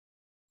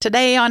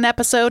Today, on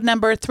episode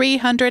number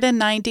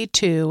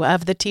 392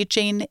 of the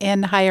Teaching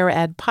in Higher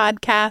Ed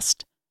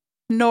podcast,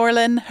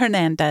 Norlin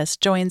Hernandez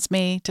joins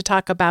me to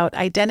talk about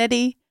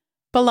identity,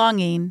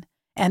 belonging,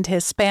 and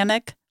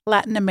Hispanic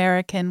Latin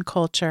American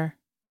culture.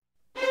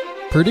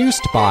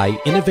 Produced by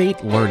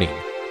Innovate Learning,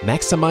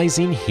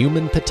 maximizing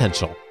human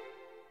potential.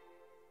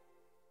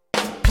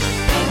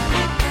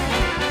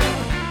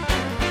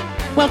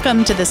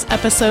 Welcome to this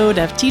episode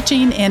of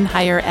Teaching in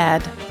Higher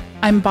Ed.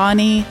 I'm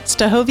Bonnie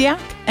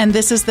Stachowiak, and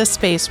this is the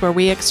space where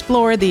we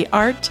explore the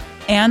art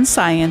and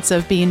science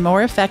of being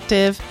more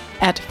effective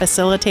at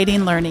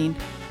facilitating learning.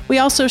 We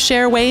also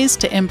share ways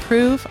to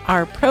improve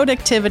our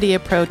productivity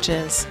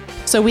approaches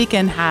so we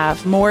can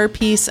have more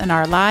peace in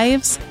our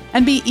lives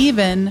and be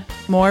even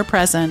more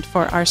present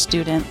for our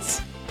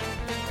students.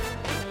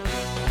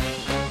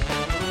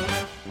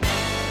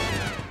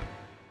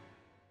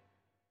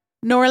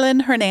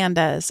 Norlin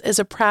Hernandez is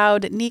a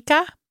proud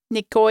Nica,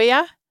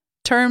 Nicoya,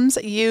 terms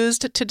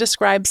used to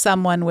describe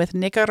someone with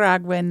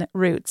Nicaraguan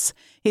roots.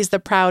 He's the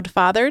proud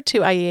father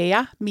to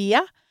Ayaya,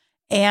 Mia,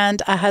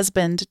 and a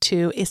husband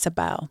to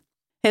Isabel.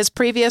 His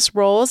previous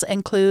roles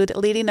include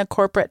leading a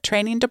corporate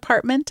training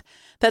department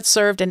that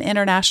served an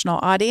international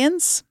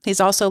audience.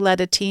 He's also led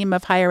a team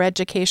of higher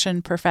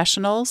education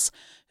professionals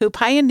who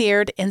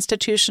pioneered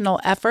institutional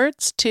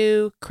efforts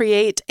to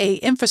create an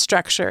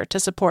infrastructure to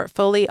support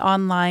fully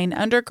online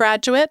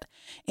undergraduate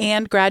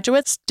and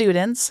graduate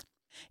students.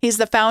 He's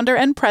the founder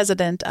and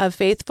president of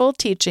Faithful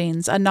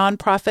Teachings, a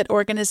nonprofit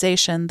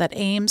organization that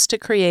aims to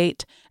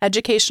create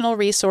educational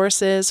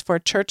resources for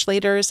church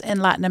leaders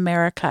in Latin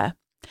America.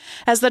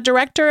 As the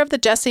director of the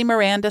Jesse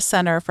Miranda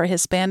Center for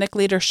Hispanic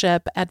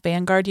Leadership at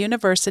Vanguard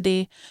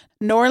University,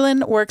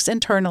 Norlin works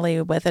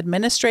internally with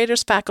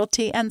administrators,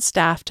 faculty, and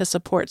staff to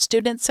support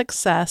student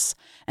success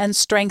and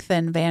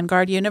strengthen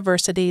Vanguard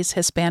University's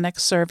Hispanic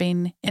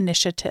serving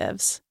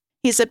initiatives.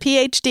 He's a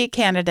PhD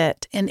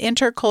candidate in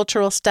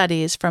intercultural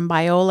studies from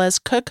Biola's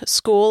Cook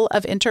School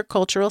of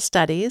Intercultural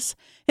Studies.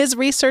 His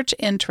research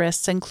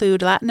interests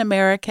include Latin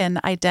American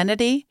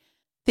identity,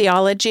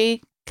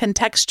 theology,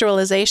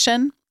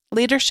 contextualization,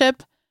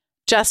 leadership,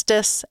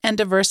 justice, and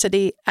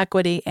diversity,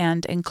 equity,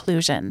 and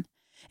inclusion.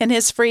 In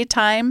his free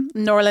time,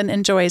 Norlin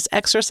enjoys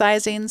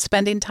exercising,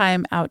 spending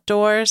time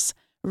outdoors,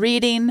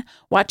 reading,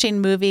 watching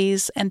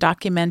movies and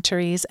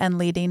documentaries, and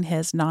leading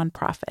his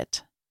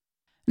nonprofit.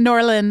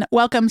 Norlin,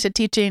 welcome to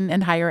Teaching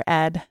in Higher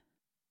Ed.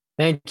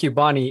 Thank you,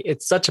 Bonnie.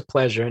 It's such a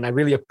pleasure, and I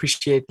really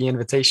appreciate the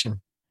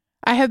invitation.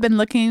 I have been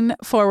looking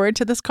forward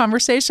to this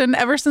conversation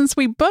ever since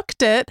we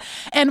booked it,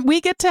 and we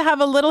get to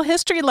have a little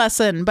history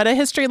lesson, but a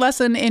history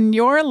lesson in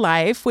your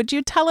life. Would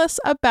you tell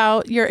us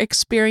about your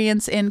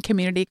experience in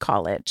community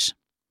college?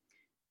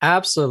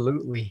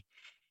 Absolutely.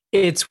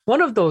 It's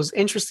one of those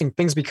interesting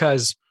things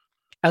because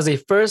as a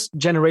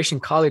first-generation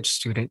college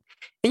student,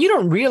 and you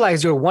don't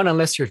realize you're one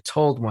unless you're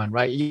told one,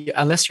 right?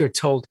 Unless you're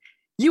told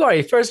you are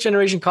a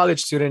first-generation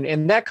college student,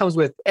 and that comes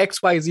with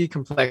XYZ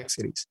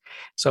complexities.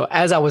 So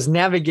as I was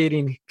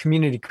navigating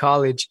community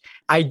college,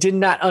 I did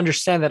not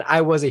understand that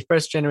I was a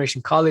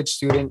first-generation college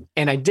student,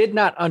 and I did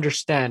not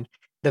understand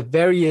the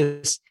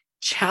various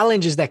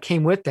challenges that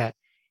came with that.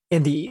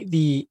 And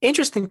the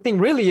interesting thing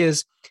really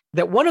is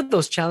that one of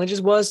those challenges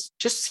was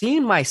just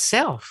seeing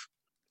myself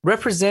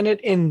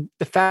represented in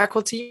the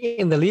faculty,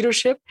 in the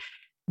leadership,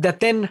 that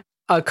then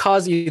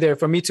caused either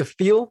for me to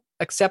feel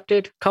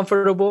accepted,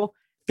 comfortable,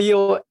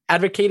 feel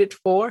advocated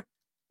for,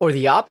 or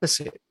the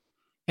opposite.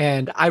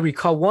 And I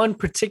recall one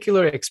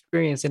particular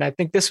experience, and I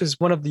think this was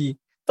one of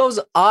those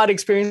odd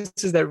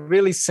experiences that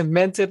really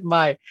cemented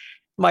my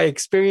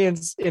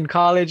experience in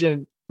college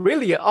and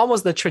really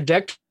almost the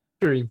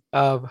trajectory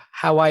of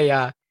how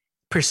I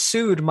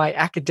pursued my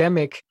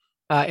academic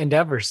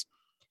endeavors.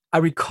 I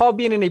recall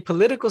being in a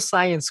political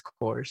science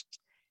course,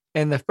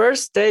 and the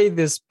first day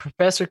this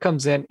professor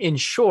comes in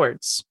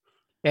shorts,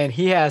 and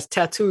he has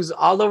tattoos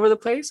all over the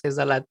place. He's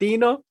a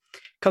Latino,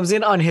 comes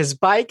in on his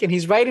bike, and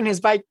he's riding his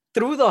bike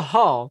through the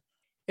hall.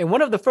 And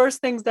one of the first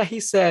things that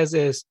he says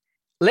is,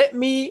 "Let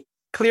me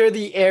clear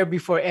the air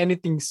before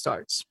anything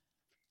starts."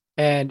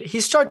 And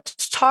he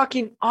starts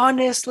talking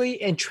honestly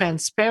and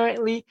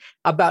transparently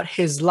about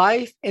his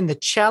life and the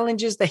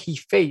challenges that he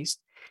faced.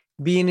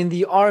 Being in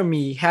the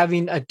army,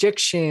 having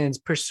addictions,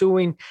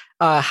 pursuing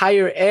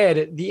higher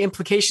ed, the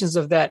implications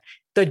of that,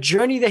 the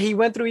journey that he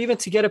went through even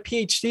to get a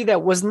PhD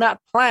that was not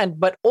planned,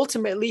 but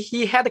ultimately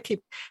he had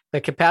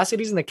the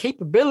capacities and the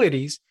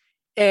capabilities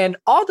and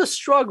all the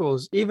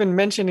struggles, even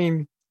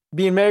mentioning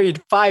being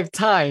married 5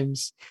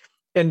 times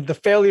and the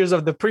failures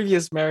of the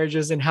previous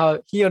marriages and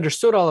how he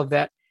understood all of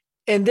that.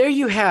 And there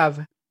you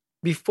have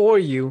before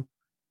you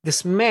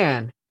this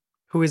man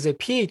who is a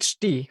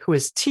PhD, who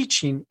is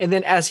teaching. And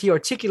then as he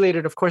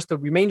articulated, of course, the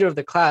remainder of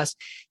the class,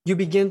 you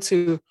begin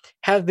to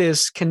have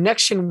this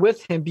connection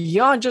with him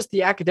beyond just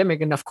the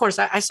academic. And of course,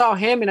 I saw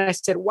him and I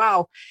said,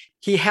 wow,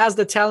 he has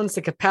the talents,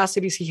 the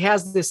capacities. He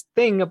has this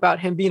thing about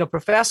him being a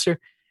professor,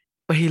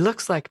 but he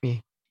looks like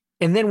me.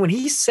 And then when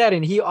he said,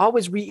 and he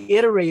always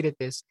reiterated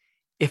this,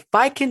 if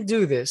I can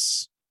do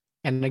this,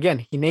 And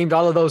again, he named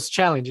all of those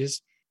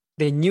challenges.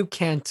 Then you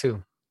can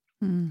too.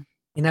 Mm.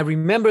 And I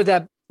remember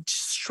that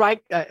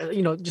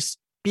just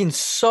being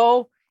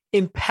so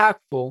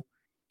impactful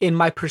in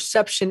my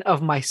perception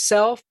of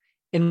myself,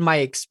 in my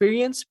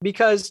experience,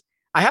 because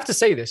I have to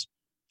say this,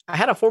 I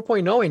had a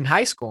 4.0 in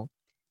high school,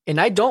 and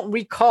I don't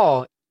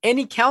recall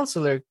any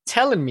counselor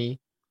telling me,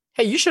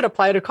 hey, you should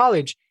apply to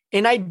college.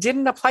 And I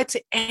didn't apply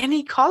to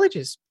any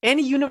colleges,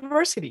 any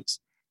universities.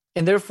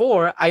 And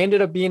therefore, I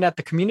ended up being at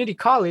the community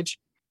college.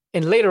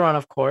 And later on,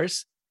 of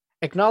course,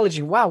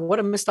 acknowledging, wow, what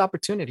a missed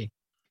opportunity.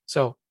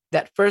 So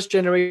that first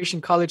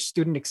generation college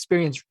student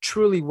experience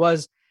truly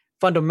was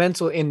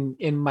fundamental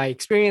in my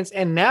experience.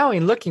 And now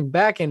in looking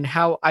back and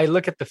how I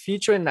look at the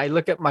future and I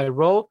look at my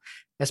role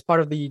as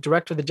part of the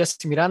director of the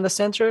Jesse Miranda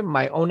Center,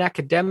 my own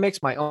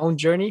academics, my own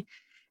journey,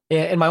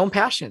 and my own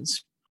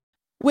passions.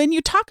 When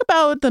you talk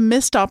about the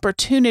missed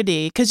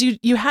opportunity, because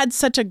you had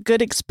such a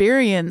good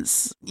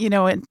experience,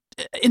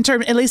 in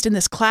terms, at least in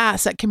this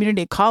class at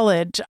community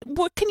college,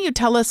 what can you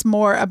tell us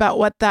more about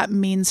what that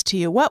means to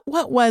you? What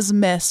was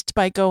missed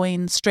by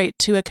going straight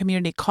to a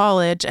community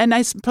college? And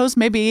I suppose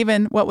maybe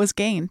even what was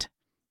gained?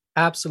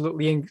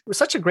 Absolutely. And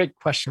such a great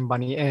question,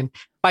 Bunny. And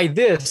by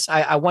this,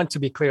 I want to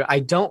be clear. I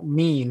don't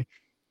mean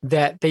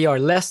that they are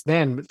less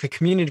than, the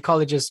community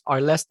colleges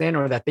are less than,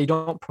 or that they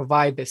don't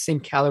provide the same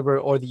caliber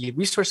or the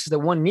resources that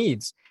one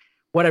needs.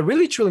 What I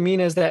really truly mean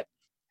is that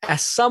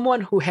as someone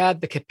who had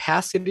the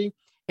capacity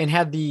and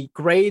had the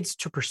grades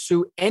to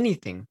pursue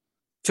anything,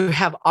 to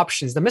have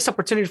options, the missed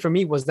opportunity for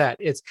me was that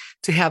it's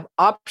to have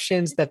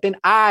options that then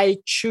I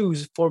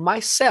choose for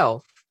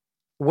myself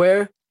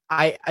where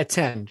I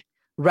attend,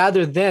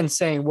 rather than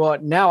saying, well,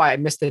 now I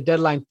missed the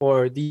deadline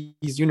for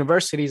these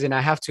universities and I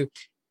have to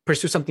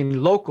pursue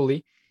something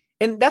locally.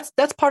 And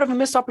that's part of a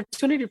missed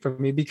opportunity for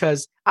me,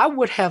 because I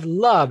would have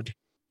loved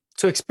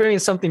to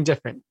experience something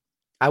different.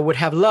 I would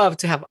have loved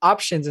to have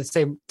options and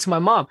say to my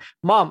mom,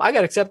 I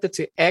got accepted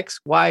to X,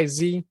 Y,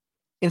 Z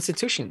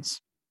institutions.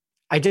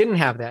 I didn't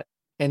have that.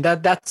 And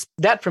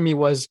that for me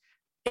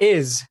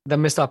is the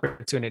missed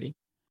opportunity.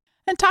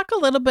 And talk a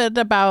little bit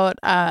about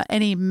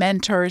any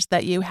mentors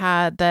that you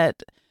had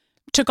that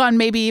took on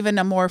maybe even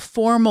a more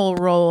formal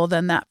role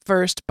than that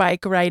first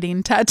bike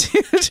riding,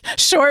 tattooed,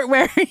 shorts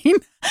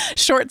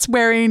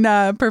wearing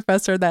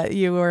professor that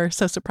you were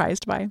so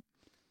surprised by.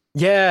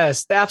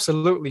 Yes,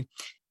 absolutely.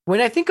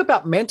 When I think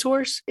about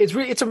mentors, it's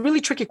a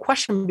really tricky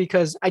question,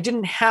 because I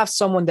didn't have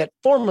someone that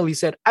formally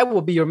said, I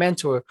will be your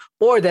mentor,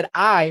 or that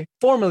I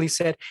formally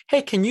said,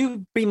 hey, can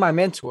you be my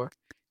mentor?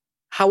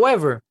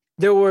 However,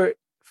 there were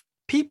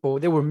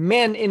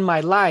men in my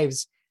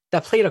lives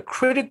that played a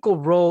critical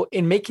role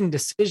in making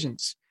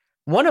decisions.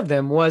 One of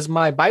them was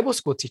my Bible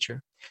school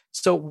teacher.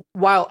 So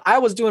while I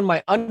was doing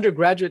my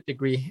undergraduate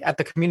degree at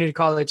the community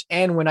college,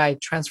 and when I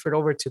transferred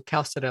over to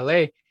Cal State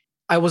LA,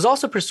 I was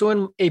also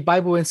pursuing a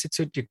Bible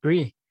Institute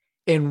degree.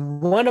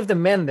 And one of the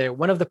men there,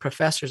 one of the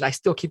professors I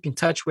still keep in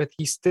touch with,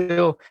 he's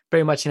still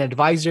very much an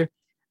advisor,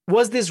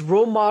 was this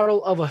role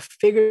model of a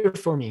figure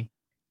for me.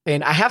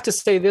 And I have to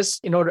say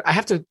this I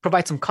have to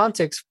provide some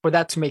context for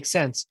that to make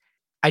sense.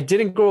 I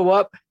didn't grow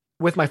up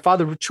with my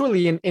father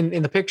truly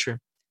in the picture.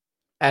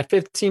 At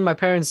 15, my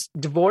parents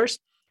divorced,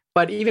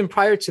 but even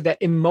prior to that,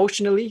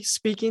 emotionally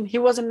speaking, he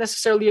wasn't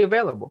necessarily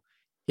available.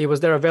 He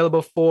was there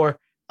available for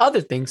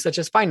other things such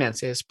as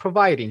finances,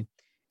 providing.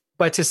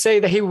 But to say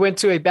that he went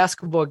to a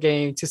basketball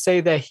game, to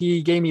say that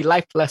he gave me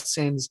life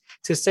lessons,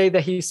 to say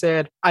that he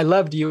said, I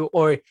loved you,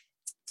 or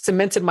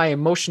cemented my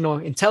emotional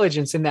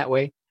intelligence in that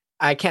way,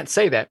 I can't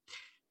say that.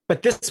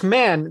 But this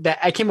man that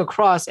I came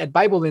across at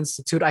Bible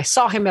Institute, I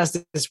saw him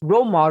as this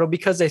role model,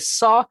 because I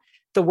saw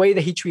the way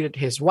that he treated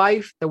his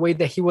wife, the way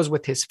that he was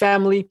with his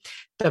family,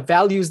 the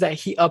values that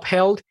he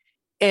upheld.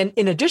 And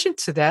in addition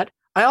to that,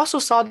 I also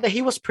saw that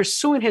he was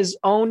pursuing his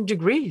own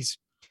degrees,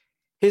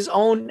 his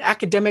own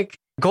academic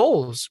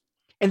goals.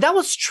 And that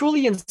was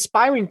truly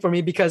inspiring for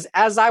me, because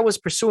as I was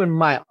pursuing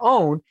my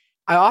own,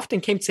 I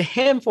often came to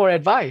him for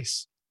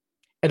advice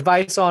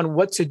on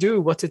what to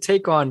do, what to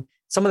take on,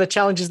 some of the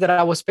challenges that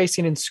I was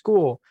facing in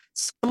school,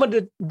 some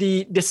of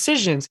the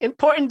decisions,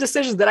 important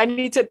decisions that I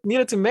needed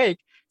to make,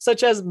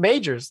 such as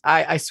majors.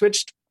 I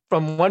switched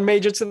from one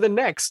major to the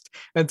next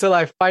until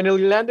I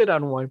finally landed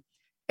on one.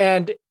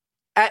 And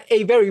at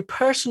a very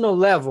personal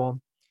level,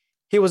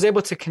 he was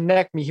able to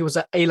connect me. He was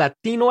a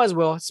Latino as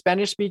well,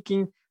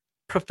 Spanish-speaking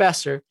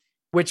professor,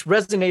 which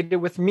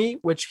resonated with me,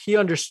 which he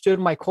understood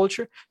my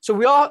culture. So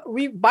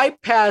we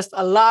bypassed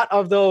a lot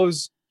of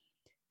those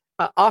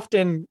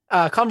often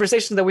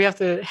conversations that we have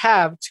to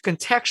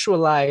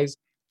contextualize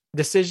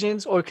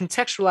decisions or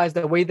contextualize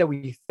the way that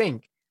we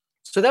think.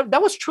 So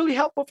that was truly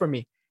helpful for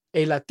me.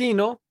 A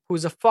Latino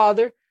who's a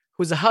father,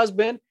 who's a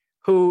husband,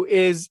 who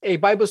is a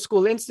Bible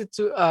school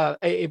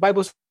a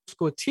Bible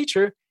school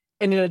teacher,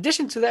 and in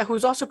addition to that,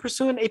 who's also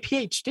pursuing a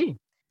PhD,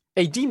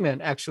 a DMin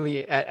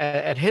actually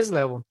at his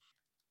level.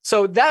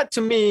 So that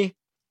to me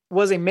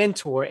was a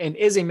mentor and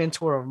is a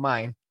mentor of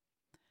mine.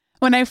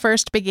 When I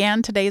first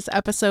began today's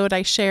episode,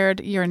 I shared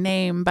your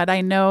name, but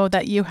I know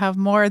that you have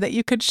more that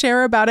you could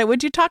share about it.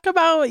 Would you talk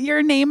about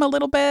your name a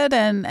little bit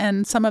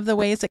and some of the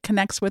ways it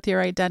connects with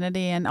your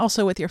identity and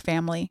also with your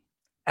family?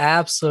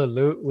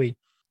 Absolutely.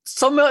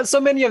 So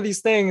many of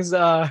these things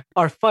are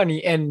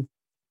funny, and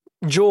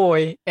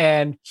joy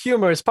and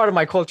humor is part of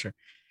my culture.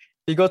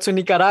 You go to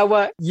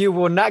Nicaragua, you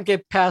will not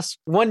get past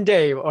one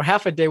day or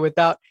half a day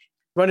without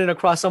running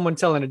across someone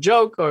telling a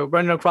joke or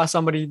running across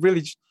somebody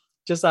really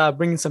just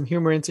bringing some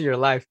humor into your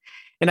life.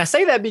 And I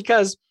say that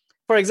because,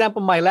 for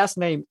example, my last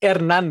name,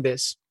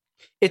 Hernandez,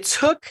 it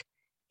took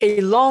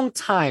a long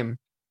time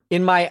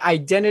in my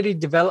identity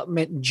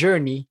development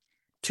journey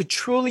to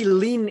truly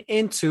lean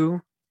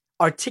into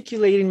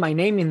articulating my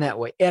name in that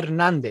way,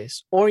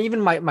 Hernandez, or even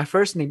my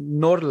first name,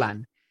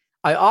 Norlan.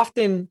 I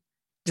often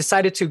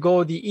decided to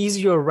go the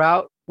easier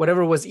route,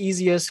 whatever was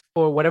easiest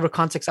for whatever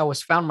context I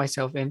was found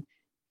myself in,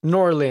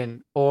 Norlin,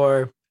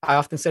 or I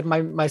often said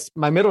my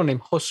middle name,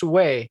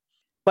 Josue.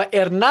 But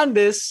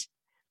Hernandez,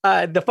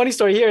 the funny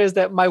story here is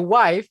that my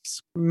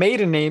wife's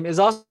maiden name is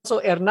also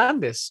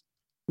Hernandez.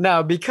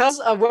 Now, because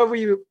of where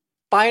we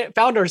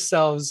found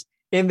ourselves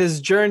in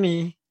this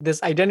journey,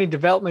 this identity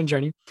development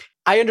journey,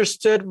 I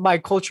understood my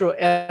cultural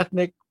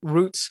ethnic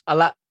roots a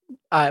lot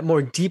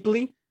more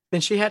deeply than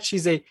she had.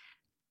 She's a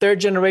third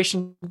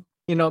generation,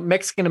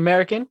 Mexican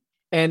American,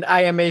 and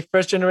I am a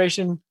first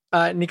generation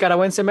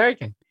Nicaraguense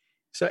American.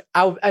 So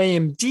I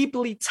am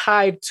deeply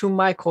tied to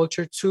my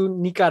culture, to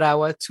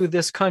Nicaragua, to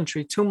this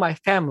country, to my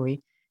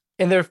family,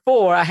 and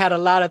therefore I had a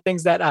lot of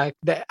things that I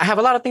have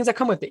a lot of things that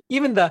come with it.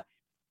 Even the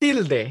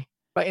tilde,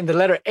 right, in the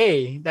letter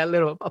A, that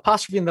little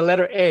apostrophe in the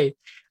letter A.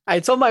 I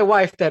told my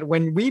wife that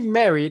when we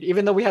married,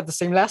 even though we had the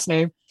same last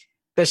name,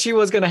 that she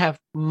was going to have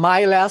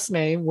my last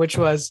name, which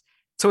was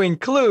to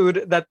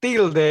include the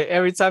tilde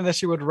every time that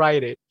she would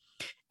write it.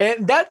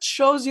 And that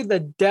shows you the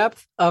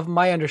depth of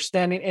my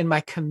understanding and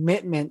my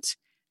commitment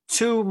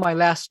to my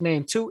last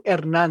name, to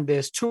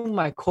Hernandez, to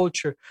my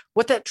culture,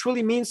 what that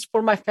truly means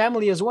for my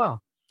family as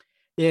well.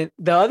 And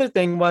the other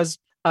thing was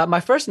my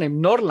first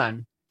name,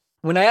 Norlan.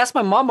 When I asked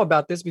my mom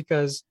about this,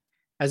 because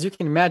as you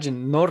can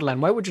imagine,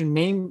 Norlan, why would you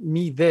name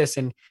me this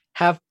and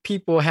have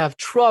people have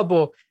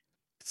trouble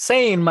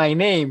saying my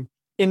name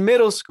in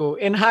middle school,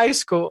 in high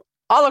school,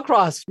 all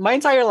across my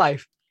entire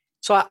life?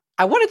 So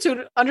I wanted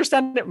to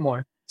understand it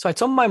more. So I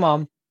told my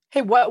mom,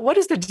 hey, what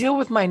is the deal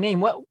with my name?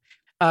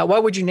 Why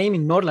would you name me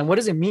Norlan? What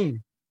does it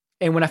mean?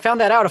 And when I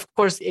found that out, of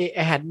course, it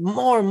had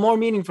more and more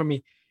meaning for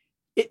me.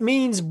 It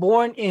means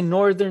born in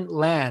northern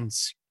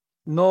lands,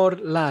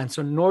 Norland,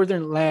 so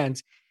northern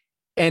lands.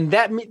 And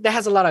that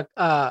has a lot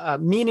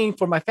of meaning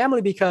for my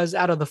family because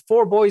out of the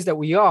four boys that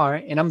we are,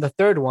 and I'm the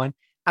third one,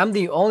 I'm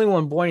the only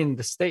one born in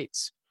the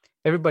States.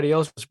 Everybody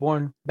else was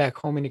born back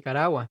home in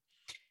Nicaragua.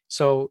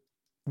 So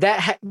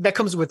that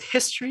comes with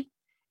history.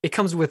 It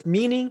comes with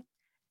meaning.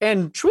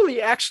 And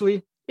truly,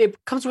 actually,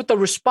 it comes with a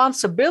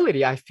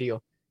responsibility, I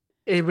feel.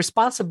 A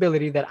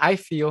responsibility that I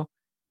feel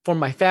for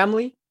my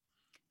family,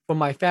 for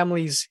my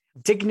family's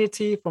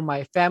dignity, for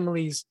my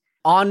family's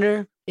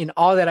honor in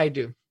all that I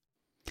do.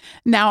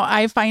 Now,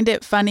 I find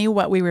it funny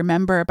what we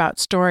remember about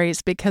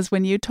stories because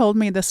when you told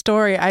me the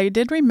story, I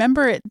did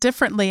remember it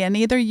differently. And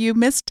either you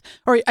missed,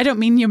 or I don't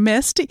mean you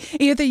missed,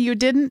 either you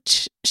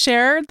didn't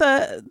share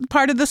the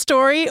part of the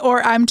story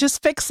or I'm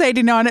just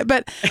fixating on it.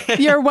 But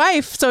your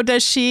wife, so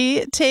does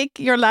she take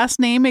your last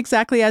name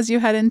exactly as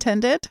you had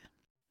intended?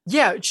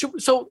 Yeah.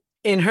 So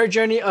in her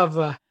journey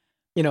of,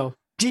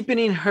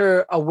 deepening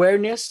her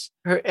awareness,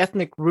 her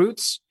ethnic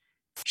roots,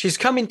 she's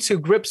coming to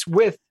grips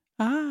with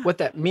what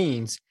that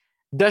means.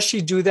 Does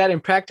she do that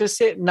and practice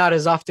it? Not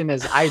as often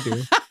as I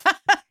do.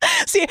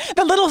 See,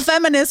 the little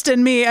feminist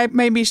in me,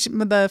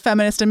 the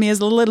feminist in me is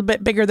a little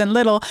bit bigger than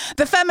little.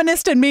 The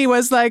feminist in me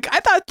was like, I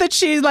thought that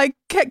she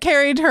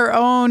carried her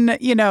own,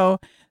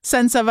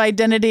 sense of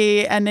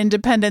identity and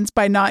independence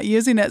by not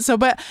using it. So,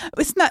 but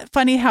it's not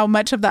funny how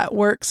much of that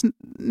works,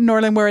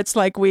 Norlan, where it's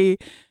like we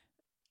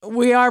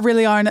are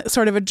really on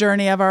sort of a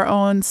journey of our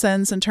own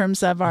sense in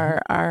terms of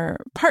our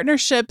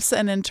partnerships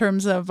and in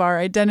terms of our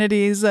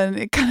identities. And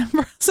it kind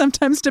of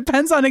sometimes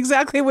depends on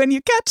exactly when you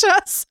catch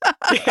us.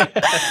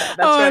 Right.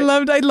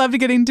 I loved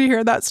getting to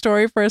hear that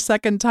story for a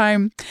second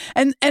time.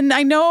 And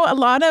I know a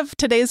lot of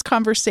today's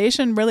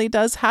conversation really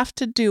does have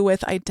to do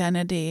with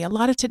identity. A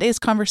lot of today's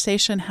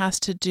conversation has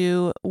to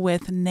do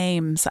with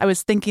names. I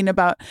was thinking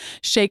about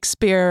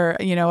Shakespeare,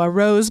 a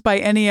rose by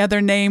any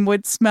other name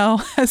would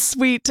smell as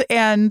sweet.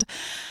 And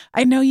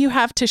I know you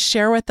have to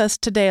share with us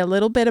today a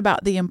little bit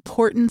about the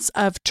importance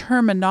of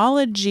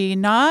terminology,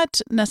 not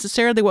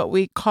necessarily what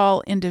we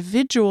call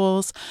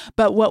individuals,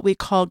 but what we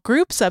call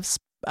groups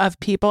of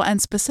people,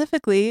 and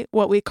specifically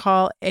what we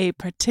call a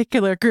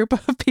particular group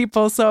of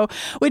people. So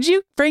would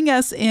you bring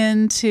us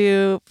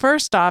into,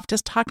 first off,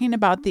 just talking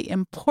about the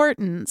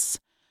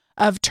importance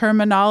of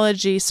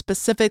terminology,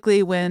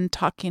 specifically when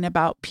talking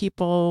about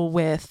people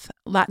with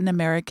Latin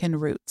American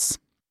roots?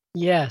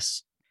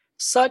 Yes.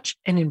 Such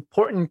an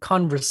important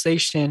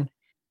conversation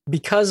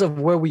because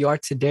of where we are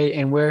today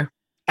and where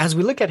as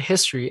we look at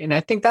history, and I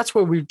think that's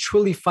where we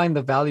truly find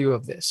the value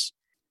of this,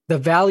 the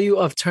value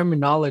of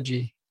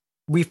terminology.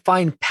 We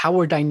find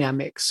power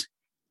dynamics,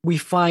 we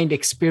find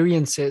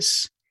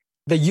experiences,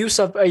 the use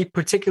of a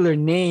particular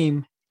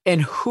name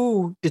and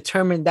who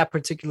determined that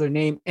particular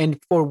name and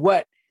for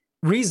what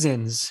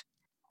reasons.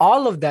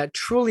 All of that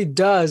truly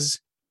does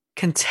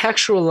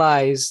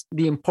contextualize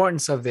the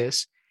importance of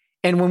this.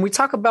 And when we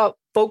talk about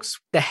folks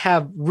that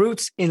have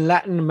roots in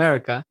Latin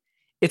America,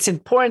 it's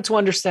important to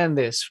understand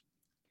this.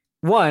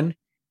 One,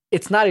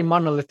 it's not a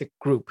monolithic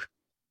group.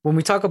 When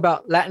we talk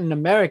about Latin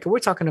America, we're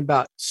talking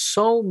about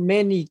so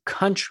many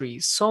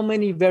countries, so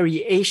many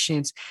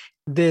variations,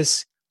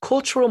 this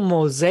cultural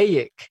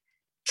mosaic,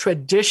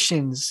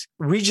 traditions,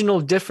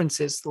 regional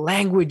differences,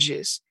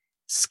 languages,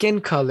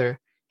 skin color,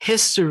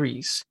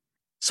 histories.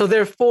 So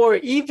therefore,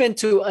 even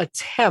to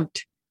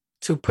attempt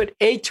to put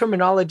a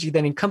terminology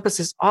that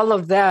encompasses all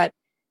of that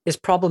is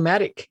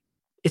problematic.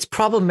 It's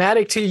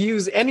problematic to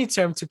use any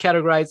term to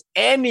categorize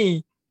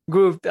any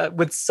group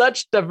with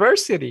such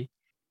diversity.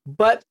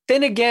 But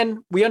then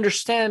again, we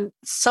understand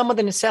some of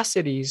the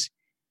necessities.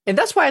 And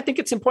that's why I think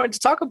it's important to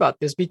talk about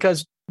this,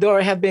 because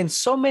there have been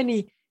so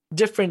many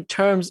different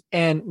terms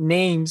and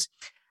names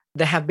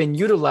that have been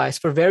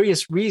utilized for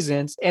various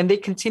reasons, and they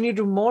continue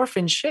to morph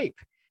and shape.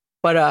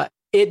 But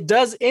it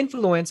does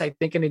influence, I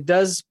think, and it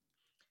does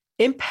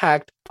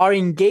impact our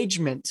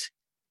engagement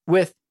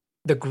with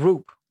the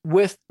group,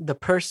 with the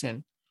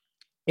person,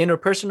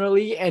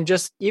 interpersonally, and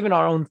just even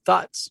our own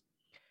thoughts.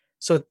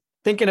 So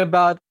thinking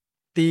about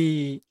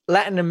the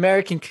Latin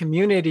American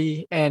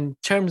community and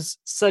terms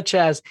such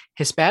as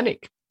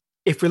Hispanic,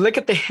 if we look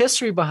at the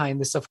history behind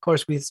this, of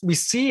course, we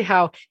see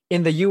how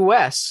in the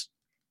US,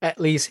 at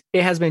least,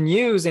 it has been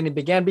used, and it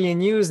began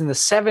being used in the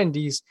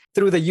 70s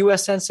through the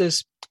US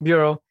Census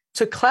Bureau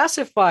to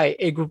classify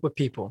a group of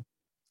people,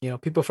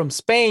 people from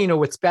Spain or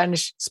with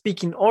Spanish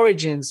speaking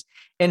origins,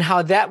 and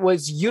how that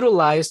was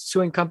utilized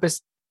to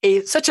encompass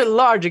such a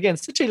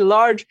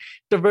large,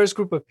 diverse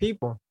group of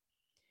people.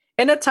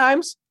 And at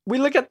times we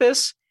look at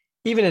this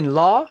even in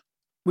law,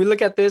 we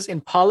look at this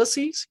in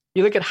policies,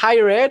 you look at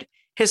higher ed,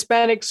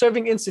 Hispanic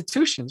serving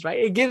institutions, right?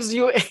 It gives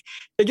you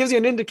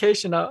an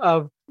indication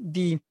of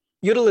the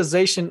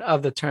utilization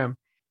of the term.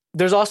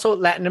 There's also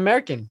Latin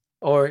American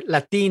or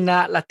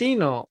Latina,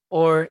 Latino,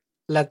 or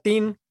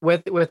Latin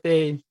with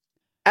a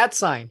 @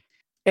 sign.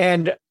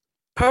 And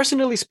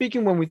personally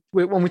speaking, when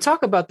we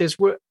talk about this,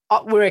 we're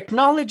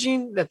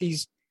acknowledging that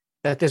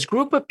this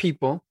group of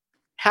people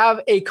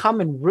have a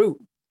common root,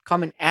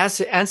 common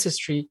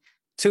ancestry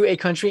to a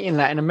country in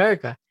Latin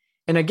America.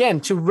 And again,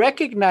 to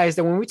recognize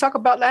that when we talk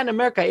about Latin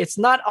America, it's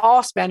not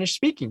all Spanish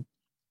speaking.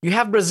 You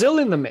have Brazil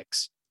in the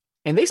mix,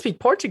 and they speak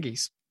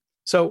Portuguese.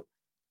 So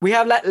we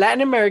have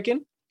Latin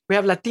American, we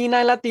have Latina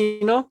and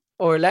Latino,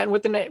 or Latin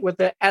with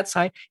the @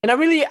 sign. And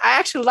I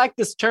actually like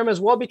this term as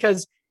well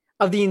because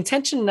of the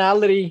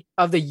intentionality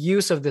of the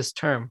use of this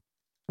term,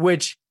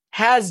 which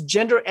has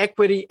gender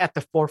equity at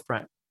the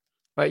forefront,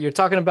 right? You're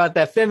talking about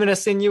that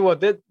feminist in you. Well,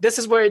 this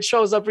is where it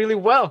shows up really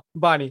well,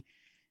 Bonnie,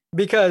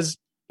 because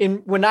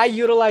when I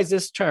utilize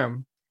this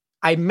term,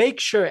 I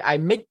make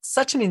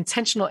such an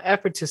intentional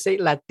effort to say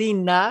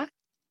Latina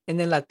and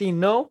then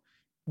Latino,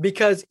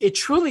 because it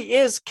truly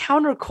is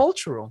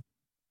countercultural.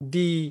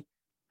 The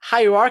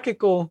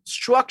hierarchical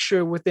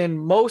structure within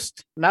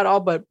most, not all,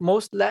 but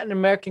most Latin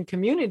American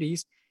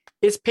communities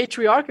is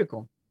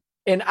patriarchal.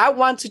 And I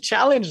want to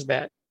challenge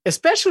that,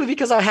 especially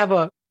because I have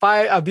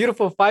a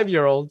beautiful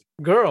 5-year-old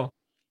girl,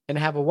 and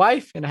I have a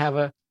wife, and I have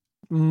a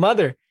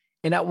mother.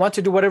 And I want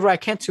to do whatever I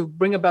can to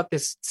bring about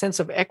this sense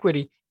of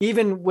equity,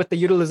 even with the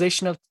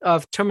utilization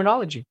of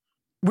terminology.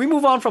 We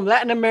move on from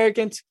Latin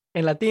Americans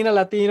and Latina,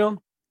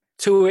 Latino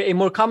to a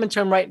more common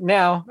term right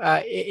now,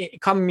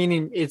 common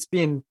meaning it's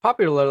being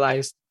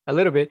popularized a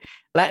little bit,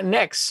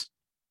 Latinx.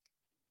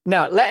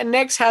 Now,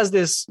 Latinx has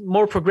this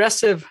more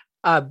progressive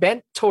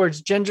bent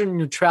towards gender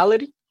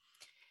neutrality.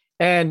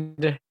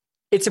 And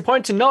it's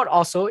important to note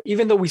also,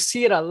 even though we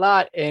see it a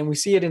lot and we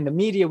see it in the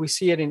media, we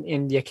see it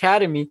in the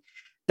academy,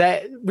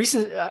 that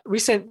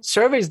recent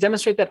surveys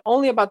demonstrate that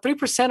only about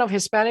 3% of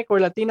Hispanic or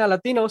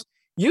Latinos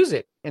use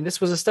it. And this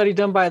was a study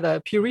done by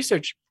the Pew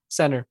Research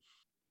Center.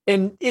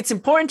 And it's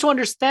important to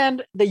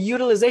understand the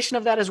utilization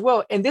of that as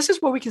well. And this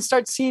is where we can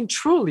start seeing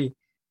truly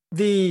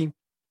the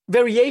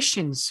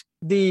variations,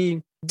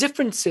 the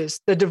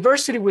differences, the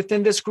diversity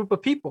within this group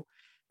of people.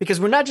 Because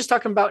we're not just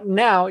talking about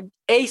now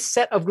a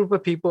set of group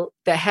of people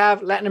that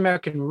have Latin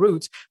American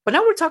roots, but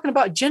now we're talking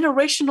about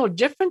generational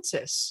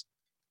differences.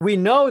 We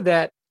know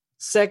that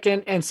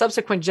second and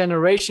subsequent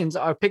generations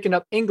are picking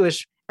up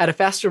English at a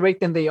faster rate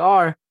than they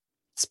are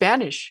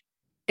Spanish.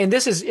 And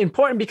this is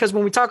important because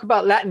when we talk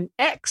about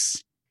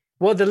Latinx,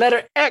 well, the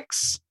letter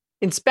X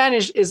in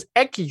Spanish is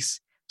X.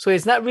 So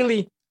it's not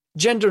really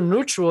gender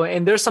neutral.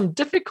 And there's some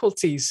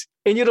difficulties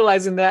in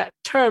utilizing that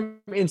term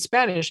in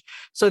Spanish.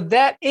 So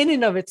that in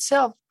and of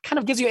itself kind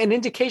of gives you an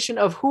indication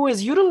of who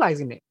is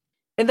utilizing it.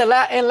 And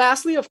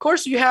lastly, of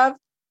course, you have,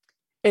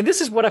 and this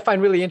is what I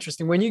find really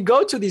interesting. When you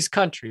go to these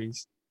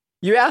countries,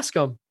 you ask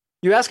them,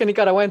 you ask a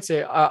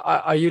Nicaragüense,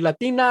 are you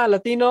Latina,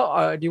 Latino,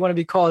 or do you want to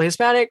be called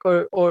Hispanic,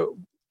 or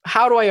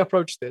how do I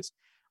approach this?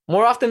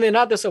 More often than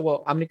not, they say,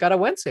 well, I'm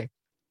Nicaragüense.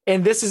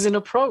 And this is an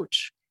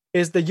approach,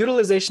 is the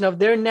utilization of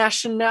their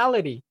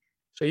nationality.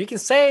 So you can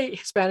say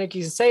Hispanic,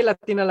 you can say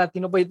Latina,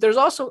 Latino, but there's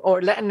also, or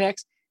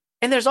Latinx,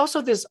 and there's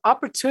also this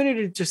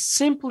opportunity to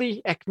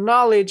simply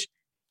acknowledge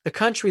the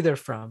country they're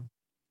from.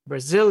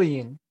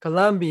 Brazilian,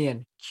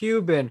 Colombian,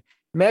 Cuban,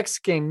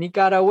 Mexican,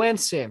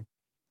 Nicaragüense.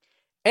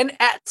 And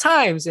at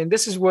times, and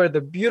this is where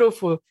the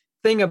beautiful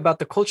thing about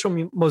the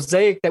cultural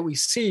mosaic that we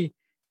see,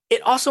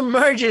 it also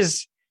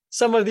merges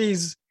some of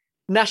these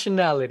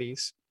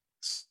nationalities.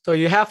 So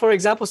you have, for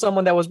example,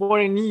 someone that was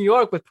born in New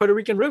York with Puerto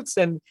Rican roots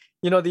and,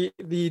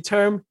 the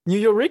term New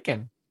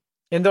Yorican.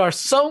 And there are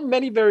so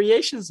many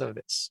variations of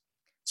this.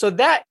 So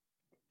that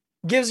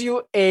gives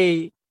you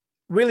a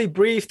really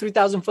brief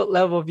 3,000-foot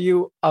level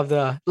view of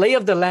the lay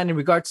of the land in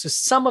regards to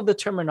some of the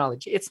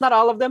terminology. It's not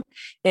all of them.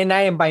 And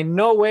I am by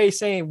no way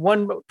saying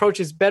one approach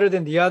is better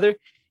than the other.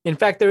 In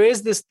fact, there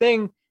is this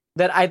thing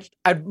that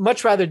I'd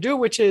much rather do,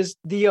 which is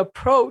the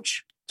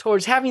approach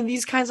towards having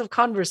these kinds of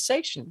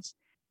conversations.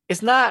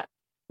 It's not,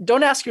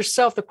 don't ask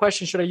yourself the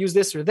question, should I use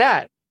this or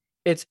that?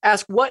 It's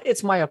ask what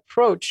is my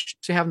approach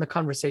to having the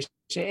conversation.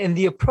 And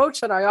the approach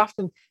that I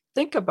often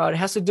think about, it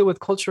has to do with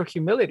cultural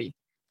humility.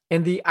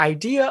 And the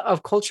idea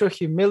of cultural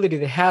humility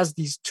that has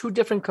these two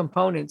different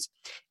components,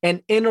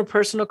 an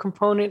interpersonal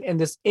component and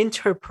this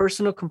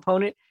interpersonal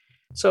component.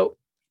 So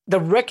the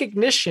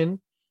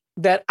recognition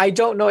that I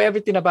don't know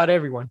everything about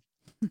everyone.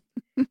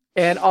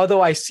 And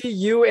although I see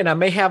you and I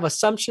may have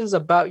assumptions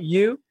about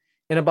you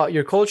and about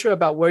your culture,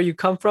 about where you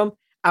come from,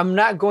 I'm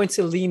not going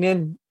to lean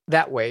in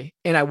that way.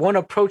 And I want to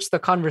approach the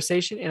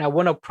conversation and I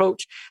want to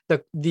approach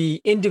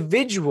the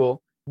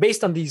individual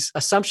based on these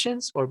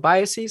assumptions or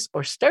biases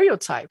or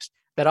stereotypes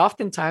that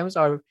oftentimes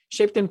are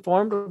shaped and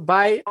formed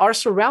by our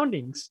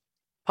surroundings,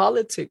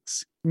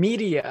 politics,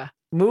 media,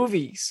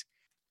 movies,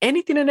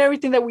 anything and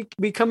everything that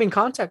we come in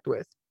contact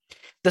with.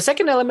 The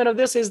second element of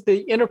this is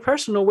the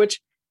interpersonal,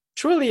 which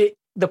truly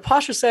the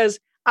posture says,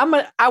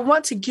 I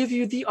want to give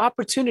you the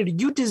opportunity.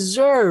 You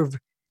deserve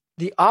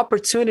the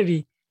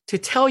opportunity to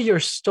tell your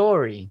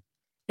story.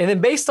 And then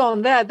based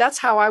on that, that's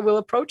how I will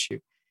approach you.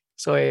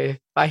 So if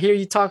I hear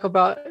you talk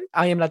about,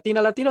 I am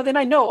Latina, Latino, then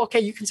I know, okay,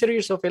 you consider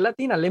yourself a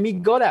Latina. Let me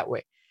go that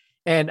way.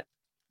 And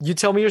you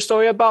tell me your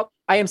story about,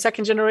 I am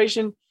second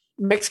generation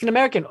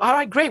Mexican-American. All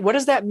right, great. What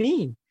does that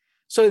mean?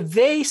 So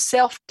they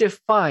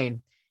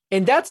self-define.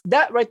 And that's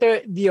that right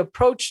there, the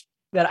approach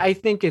that I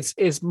think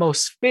is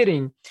most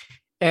fitting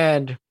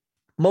and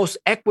most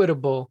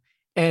equitable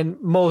and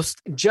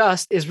most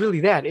just is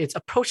really that. It's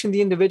approaching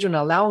the individual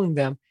and allowing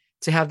them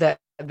to have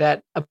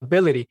that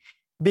ability.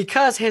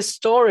 Because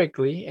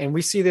historically, and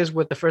we see this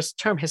with the first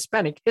term,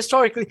 Hispanic,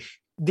 historically,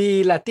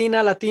 the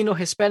Latina, Latino,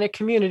 Hispanic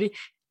community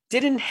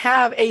didn't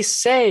have a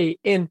say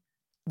in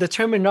the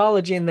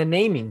terminology and the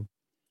naming,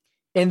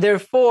 and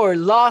therefore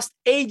lost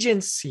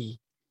agency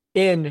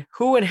in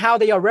who and how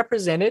they are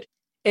represented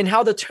and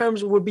how the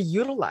terms would be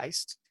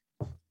utilized.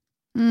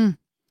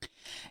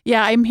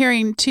 Yeah, I'm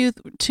hearing two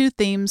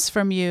themes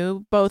from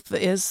you. Both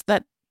is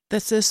that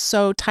this is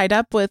so tied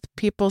up with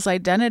people's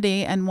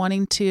identity and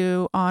wanting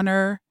to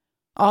honor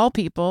all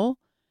people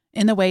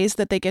in the ways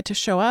that they get to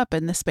show up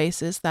in the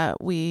spaces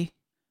that we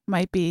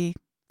might be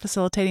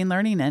facilitating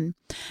learning in.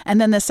 And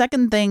then the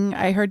second thing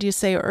I heard you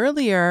say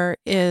earlier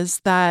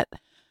is that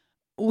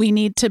we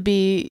need to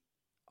be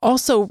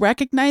also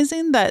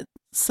recognizing that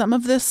some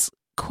of this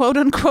quote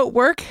unquote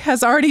work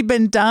has already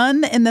been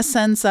done, in the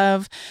sense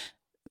of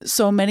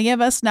so many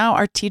of us now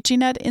are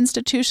teaching at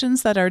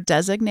institutions that are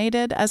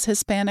designated as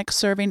Hispanic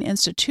serving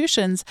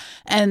institutions,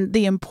 and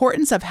the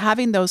importance of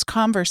having those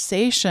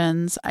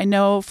conversations. I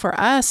know for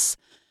us,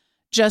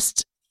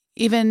 just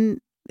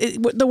even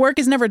the work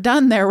is never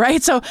done there,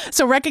 right? So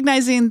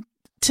recognizing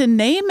to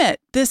name it,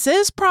 this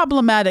is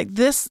problematic.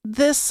 This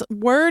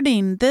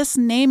wording, this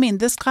naming,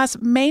 this class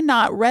may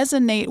not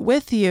resonate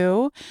with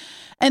you.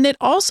 And it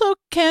also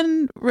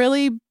can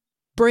really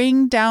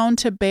bring down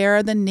to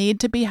bear the need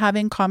to be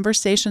having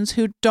conversations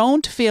who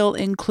don't feel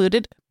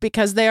included,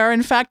 because they are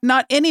in fact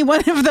not any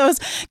one of those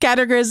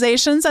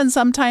categorizations. And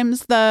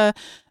sometimes the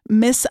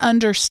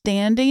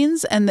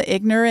misunderstandings and the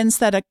ignorance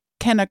that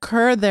can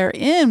occur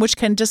therein, which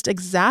can just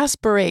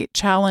exasperate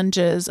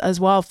challenges as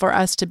well for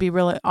us to be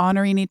really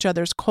honoring each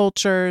other's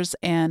cultures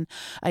and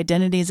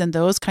identities and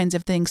those kinds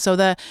of things.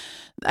 So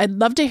I'd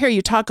love to hear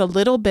you talk a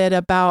little bit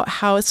about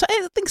how, so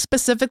I think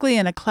specifically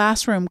in a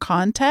classroom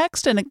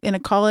context and in a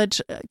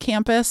college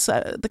campus,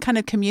 the kind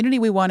of community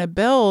we want to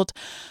build,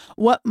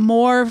 what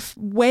more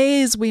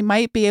ways we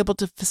might be able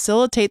to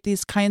facilitate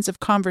these kinds of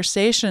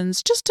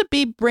conversations, just to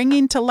be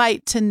bringing to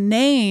light, to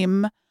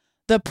name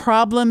the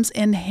problems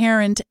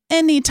inherent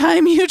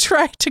anytime you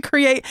try to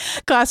create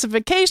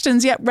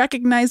classifications, yet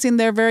recognizing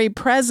their very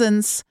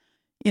presence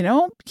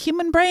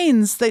human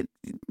brains, they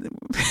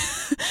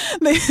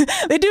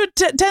do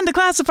tend to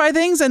classify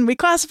things, and we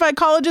classify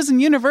colleges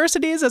and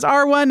universities as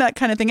R1, that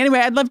kind of thing. Anyway,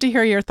 I'd love to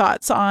hear your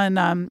thoughts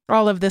on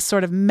all of this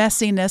sort of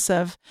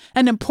messiness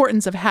and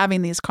importance of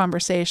having these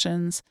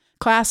conversations,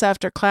 class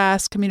after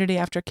class, community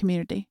after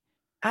community.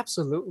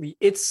 Absolutely.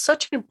 It's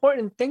such an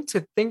important thing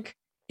to think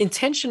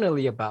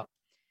intentionally about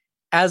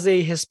as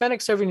a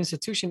Hispanic serving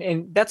institution.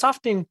 And that's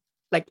often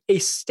like a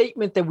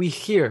statement that we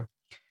hear.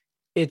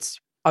 It's,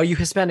 are you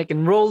Hispanic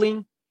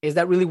enrolling? Is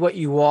that really what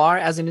you are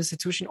as an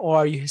institution? Or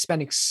are you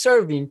Hispanic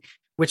serving,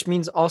 which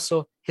means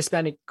also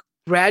Hispanic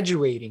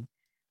graduating,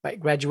 right?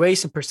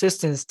 Graduation,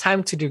 persistence,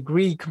 time to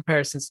degree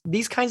comparisons,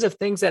 these kinds of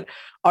things that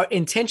are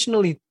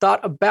intentionally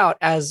thought about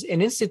as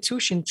an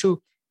institution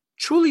to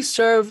truly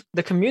serve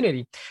the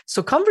community.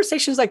 So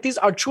conversations like these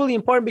are truly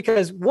important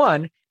because,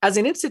 one, as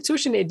an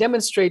institution, it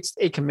demonstrates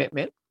a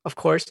commitment, of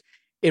course,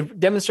 it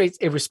demonstrates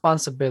a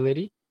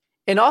responsibility,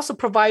 and also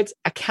provides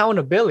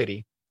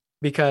accountability.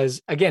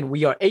 Because again,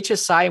 we are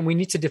HSI and we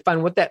need to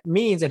define what that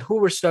means and who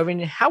we're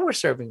serving and how we're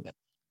serving them.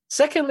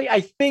 Secondly,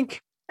 I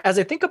think, as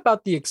I think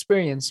about the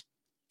experience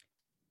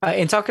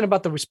and talking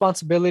about the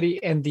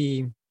responsibility and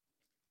the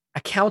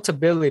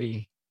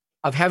accountability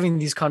of having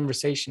these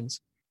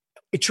conversations,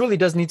 it truly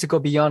does need to go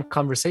beyond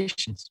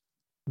conversations.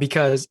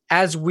 Because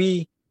as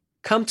we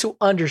come to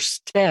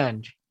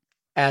understand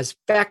as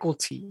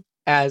faculty,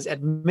 as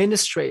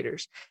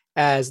administrators,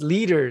 as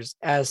leaders,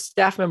 as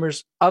staff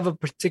members of a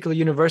particular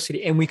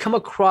university, and we come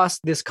across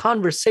this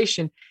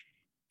conversation,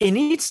 it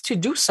needs to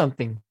do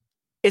something.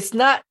 It's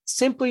not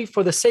simply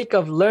for the sake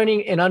of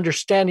learning and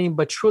understanding,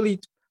 but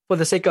truly for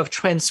the sake of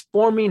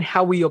transforming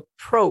how we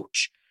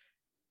approach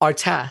our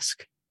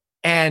task.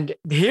 And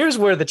here's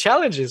where the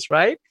challenge is,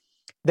 right?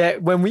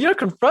 That when we are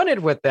confronted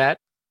with that,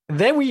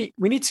 then we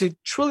need to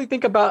truly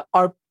think about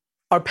our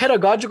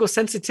pedagogical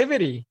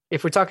sensitivity.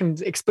 If we're talking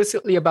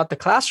explicitly about the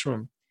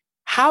classroom,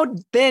 how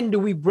then do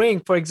we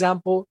bring, for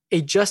example,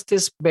 a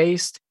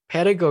justice-based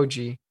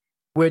pedagogy,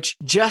 which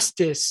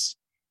justice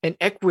and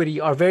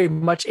equity are very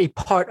much a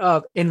part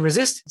of, and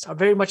resistance are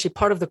very much a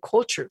part of the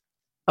culture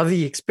of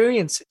the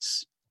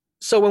experiences.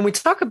 So when we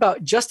talk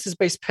about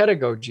justice-based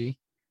pedagogy,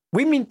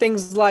 we mean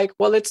things like,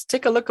 well, let's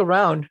take a look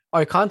around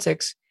our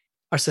context,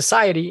 our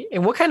society,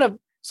 and what kind of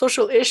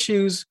social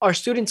issues our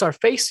students are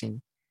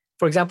facing.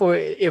 For example,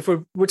 if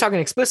we're talking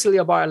explicitly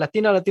about our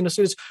Latino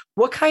students,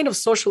 what kind of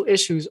social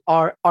issues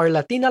are our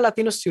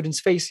Latino students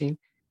facing,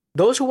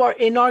 those who are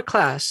in our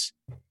class,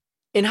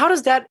 and how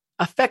does that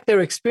affect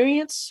their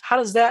experience? How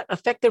does that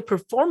affect their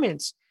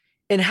performance?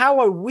 And how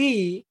are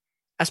we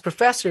as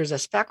professors,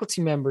 as faculty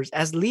members,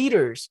 as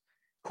leaders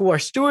who are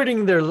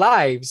stewarding their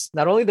lives,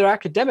 not only their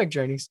academic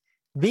journeys,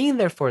 being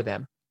there for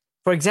them?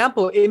 For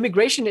example,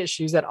 immigration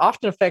issues that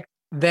often affect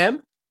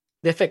them,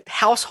 they affect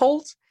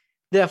households,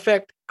 they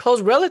affect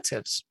close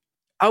relatives.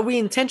 Are we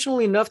intentional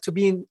enough to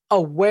be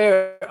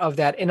aware of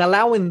that and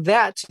allowing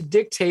that to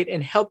dictate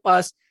and help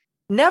us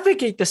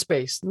navigate the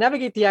space,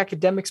 navigate the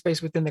academic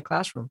space within the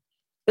classroom?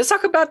 Let's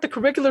talk about the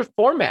curricular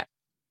format.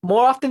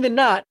 More often than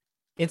not,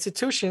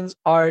 institutions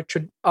are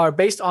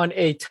based on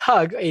a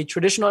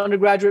traditional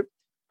undergraduate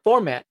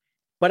format.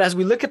 But as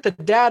we look at the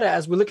data,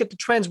 as we look at the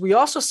trends, we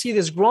also see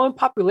this growing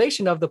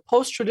population of the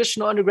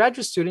post-traditional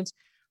undergraduate students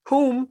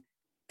whom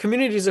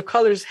communities of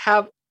colors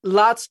have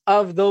lots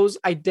of those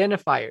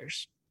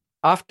identifiers.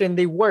 Often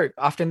they work,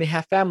 often they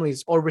have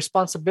families or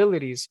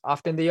responsibilities.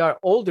 Often they are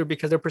older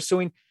because they're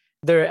pursuing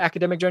their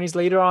academic journeys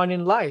later on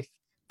in life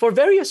for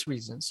various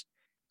reasons.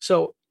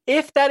 So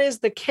if that is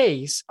the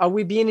case, are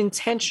we being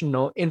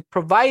intentional in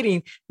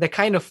providing the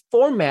kind of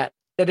format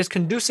that is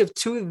conducive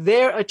to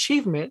their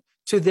achievement,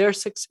 to their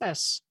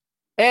success?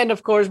 And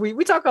of course,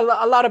 we talk a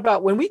lot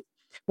about when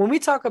we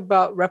talk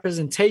about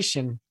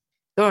representation,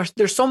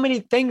 there's so many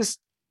things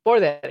for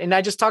that. And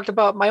I just talked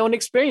about my own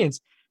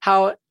experience,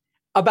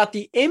 about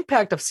the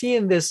impact of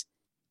seeing this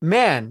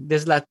man,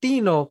 this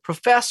Latino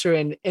professor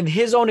and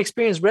his own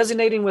experience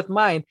resonating with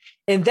mine,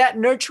 and that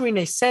nurturing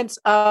a sense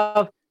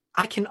of,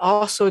 I can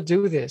also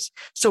do this.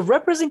 So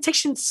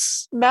representation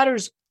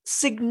matters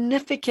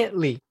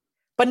significantly,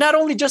 but not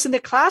only just in the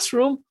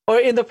classroom or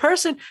in the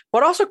person,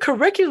 but also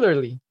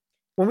curricularly.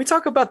 When we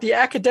talk about the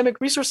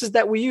academic resources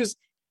that we use,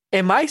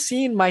 am I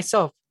seeing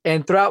myself?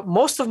 And throughout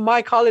most of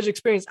my college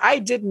experience, I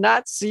did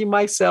not see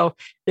myself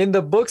in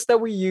the books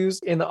that we use,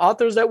 in the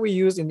authors that we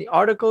use, in the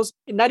articles,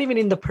 not even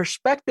in the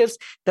perspectives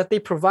that they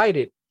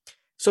provided.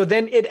 So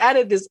then it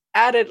added this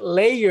added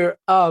layer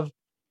of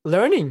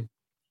learning,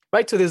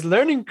 right, to this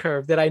learning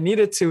curve that I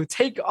needed to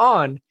take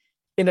on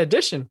in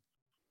addition.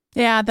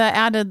 Yeah, the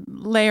added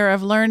layer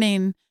of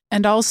learning,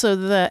 and also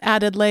the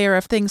added layer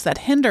of things that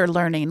hinder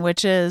learning,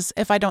 which is,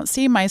 if I don't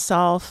see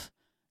myself,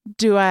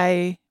 do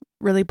I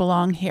really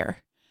belong here?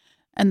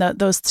 And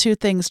those two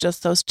things,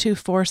 just those two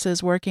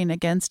forces working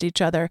against each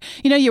other.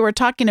 You were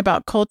talking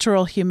about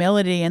cultural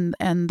humility and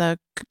the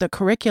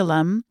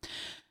curriculum.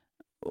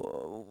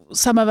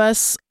 Some of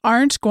us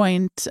aren't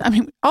going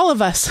to, all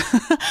of us,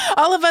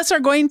 all of us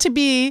are going to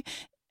be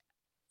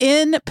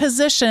in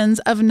positions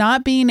of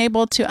not being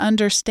able to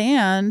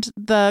understand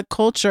the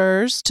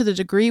cultures to the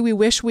degree we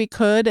wish we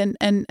could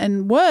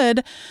and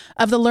would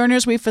of the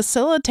learners we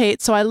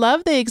facilitate. So I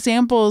love the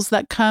examples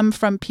that come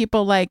from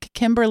people like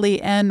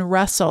Kimberly N.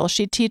 Russell.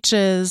 She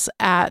teaches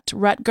at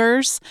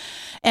Rutgers,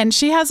 and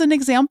she has an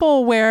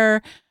example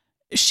where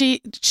she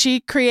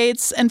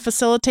creates and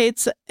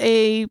facilitates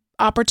a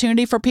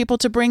opportunity for people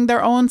to bring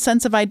their own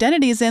sense of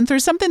identities in through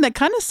something that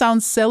kind of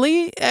sounds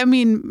silly. I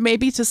mean,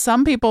 maybe to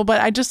some people, but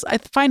I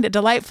find it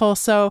delightful.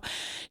 So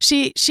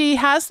she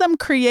has them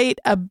create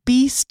a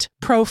beast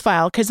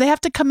profile because they have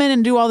to come in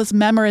and do all this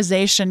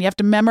memorization. You have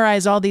to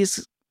memorize all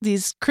these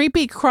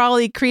creepy,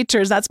 crawly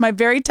creatures. That's my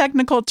very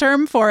technical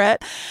term for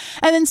it.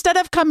 And instead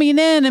of coming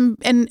in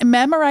and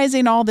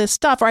memorizing all this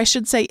stuff, or I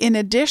should say, in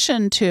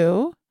addition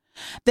to,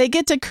 they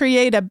get to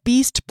create a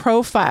beast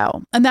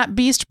profile. And that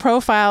beast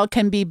profile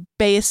can be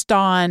based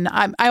on,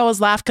 I always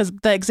laugh because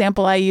the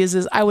example I use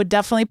is I would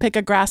definitely pick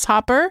a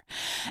grasshopper,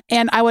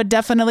 and I would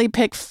definitely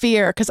pick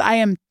fear because I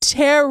am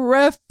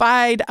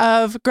terrified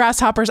of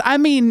grasshoppers. I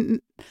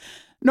mean,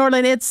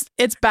 Nordlyn,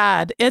 it's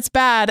bad. It's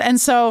bad.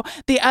 And so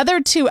the other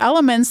two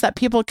elements that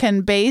people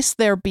can base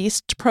their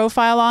beast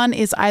profile on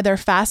is either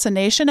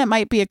fascination. It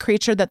might be a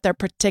creature that they're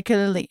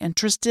particularly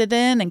interested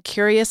in and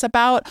curious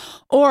about,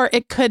 or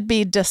it could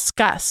be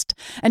disgust.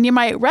 And you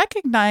might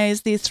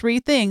recognize these three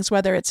things,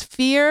 whether it's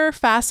fear,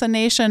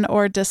 fascination,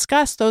 or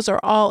disgust. Those are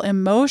all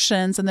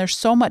emotions. And there's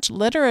so much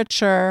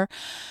literature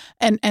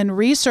and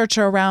research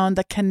around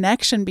the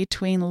connection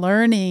between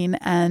learning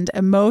and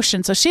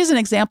emotion. So she's an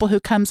example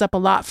who comes up a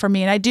lot for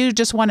me. And I do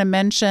just want to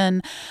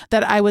mention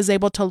that I was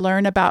able to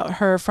learn about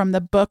her from the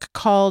book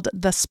called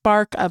The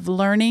Spark of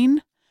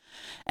Learning.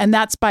 And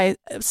that's by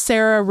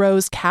Sarah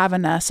Rose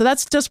Kavanagh. So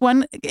that's just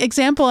one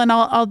example. And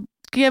I'll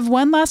give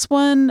one last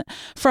one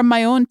from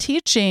my own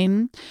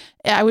teaching.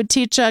 I would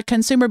teach a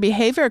consumer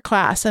behavior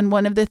class. And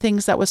one of the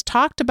things that was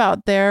talked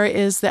about there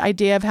is the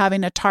idea of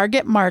having a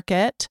target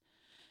market.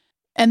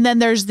 And then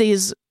there's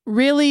these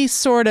really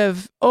sort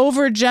of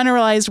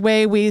overgeneralized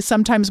way we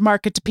sometimes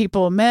market to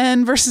people,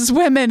 men versus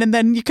women. And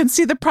then you can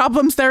see the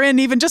problems therein,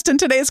 even just in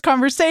today's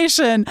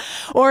conversation,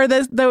 or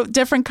the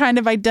different kind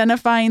of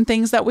identifying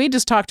things that we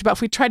just talked about.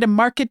 If we try to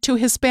market to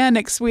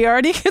Hispanics, we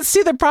already can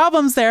see the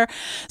problems there.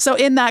 So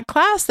in that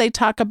class, they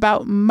talk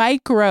about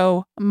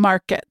micro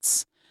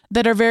markets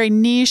that are very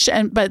niche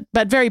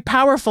but very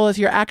powerful if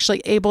you're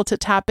actually able to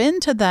tap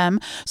into them.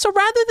 So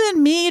rather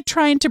than me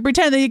trying to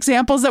pretend the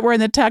examples that were in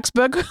the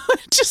textbook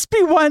would just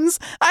be ones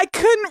I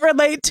couldn't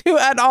relate to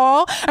at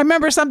all. I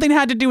remember something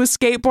had to do with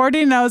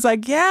skateboarding, and I was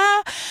like,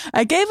 yeah,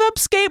 I gave up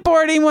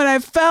skateboarding when I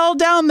fell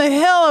down the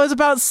hill. I was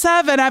about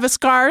 7. I have a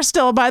scar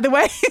still, by the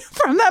way,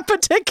 from that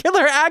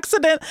particular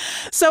accident.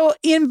 So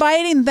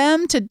inviting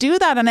them to do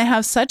that, and I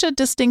have such a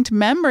distinct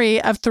memory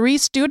of 3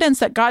 students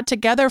that got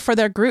together for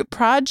their group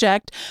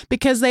project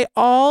because they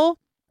all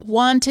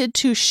wanted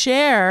to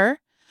share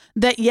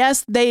that,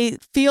 yes, they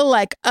feel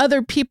like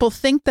other people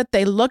think that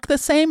they look the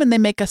same and they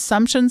make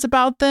assumptions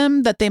about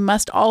them, that they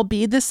must all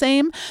be the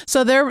same.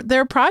 So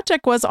their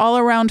project was all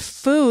around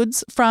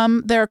foods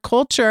from their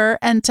culture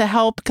and to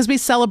help, because we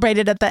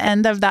celebrated at the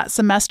end of that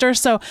semester.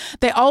 So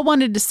they all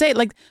wanted to say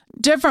like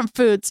different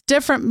foods,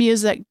 different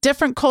music,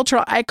 different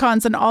cultural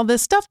icons and all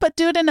this stuff, but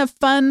do it in a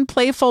fun,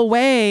 playful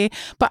way.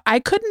 But I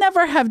could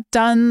never have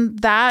done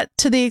that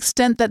to the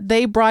extent that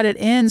they brought it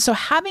in. So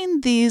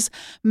having these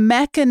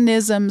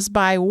mechanisms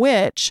by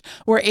which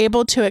we're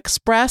able to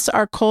express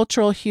our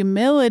cultural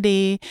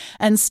humility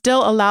and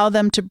still allow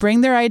them to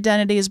bring their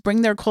identities,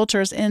 bring their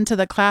cultures into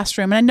the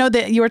classroom. And I know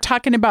that you were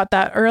talking about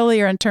that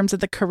earlier in terms of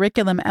the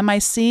curriculum. Am I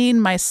seeing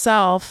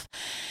myself?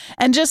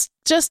 And just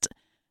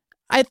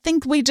I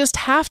think we just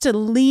have to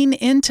lean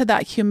into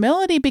that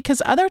humility, because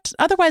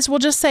otherwise we'll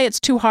just say it's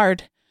too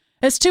hard.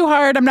 It's too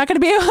hard. I'm not going to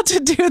be able to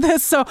do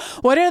this. So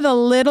what are the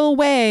little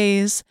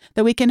ways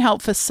that we can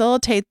help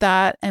facilitate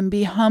that and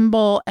be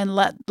humble and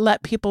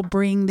let people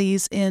bring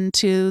these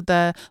into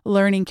the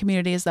learning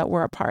communities that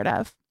we're a part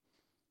of?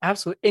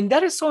 Absolutely. And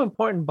that is so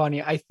important,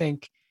 Bonnie, I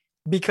think,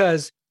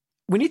 because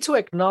we need to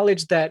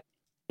acknowledge that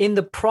in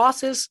the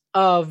process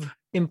of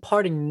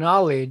imparting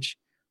knowledge,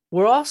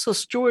 we're also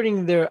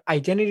stewarding their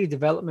identity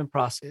development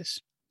process.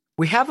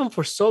 We have them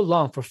for so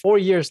long, for 4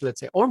 years, let's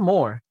say, or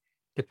more,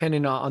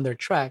 depending on their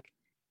track.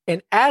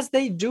 And as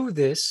they do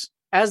this,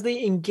 as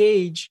they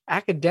engage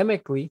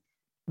academically,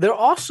 they're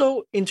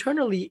also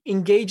internally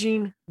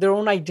engaging their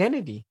own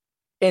identity.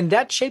 And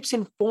that shapes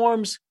and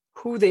forms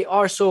who they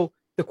are. So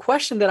the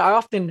question that I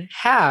often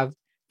have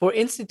for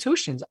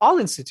institutions, all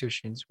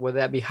institutions, whether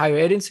that be higher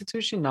ed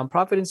institutions,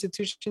 nonprofit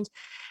institutions,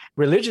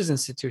 religious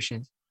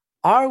institutions,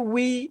 are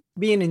we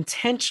being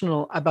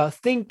intentional about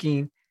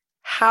thinking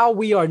how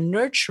we are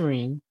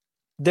nurturing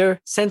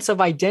their sense of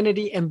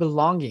identity and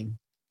belonging?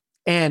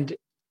 And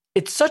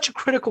it's such a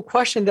critical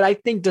question that I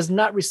think does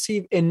not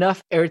receive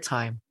enough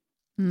airtime.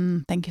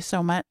 Thank you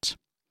so much.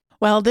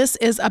 Well, this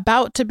is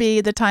about to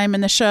be the time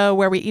in the show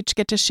where we each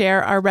get to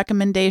share our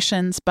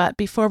recommendations. But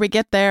before we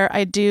get there,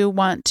 I do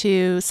want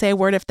to say a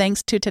word of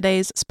thanks to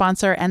today's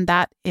sponsor, and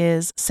that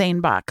is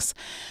SaneBox.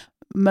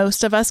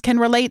 Most of us can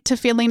relate to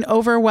feeling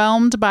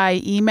overwhelmed by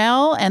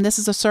email, and this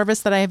is a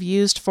service that I have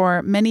used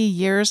for many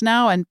years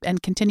now and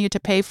continue to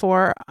pay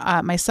for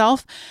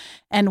myself.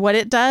 And what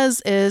it does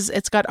is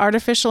it's got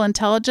artificial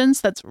intelligence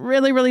that's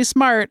really, really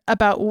smart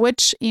about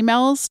which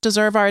emails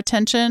deserve our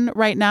attention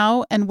right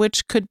now and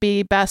which could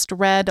be best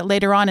read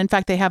later on. In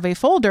fact, they have a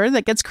folder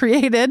that gets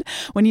created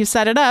when you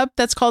set it up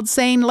that's called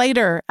Sane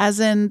Later, as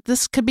in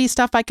this could be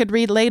stuff I could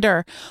read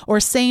later, or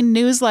Sane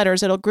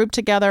Newsletters. It'll group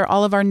together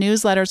all of our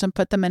newsletters and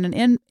put them in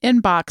an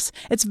inbox.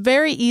 It's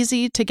very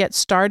easy to get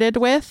started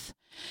with.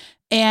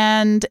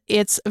 And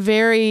it's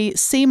very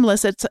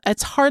seamless.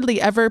 It's hardly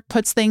ever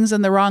puts things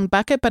in the wrong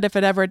bucket, but if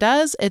it ever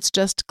does, it's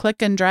just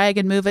click and drag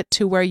and move it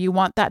to where you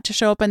want that to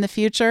show up in the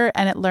future,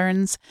 and it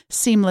learns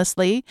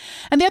seamlessly.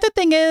 And the other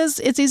thing is,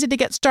 it's easy to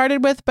get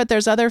started with, but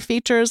there's other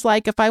features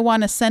like if I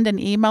want to send an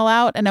email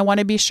out and I want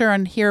to be sure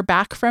and hear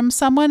back from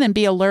someone and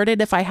be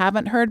alerted if I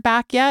haven't heard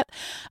back yet,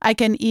 I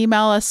can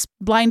email a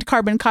blind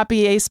carbon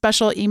copy a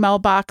special email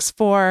box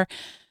for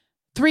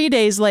 3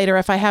 days later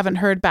if I haven't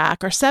heard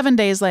back, or 7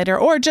 days later,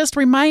 or just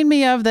remind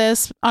me of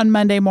this on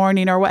Monday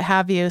morning or what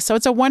have you. So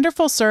it's a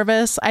wonderful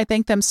service. I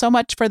thank them so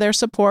much for their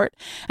support.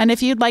 And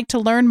if you'd like to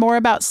learn more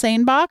about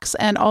SaneBox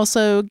and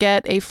also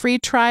get a free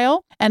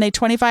trial and a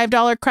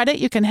 $25 credit,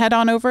 you can head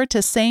on over to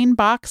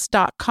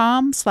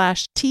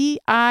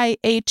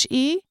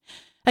sanebox.com/TIHE.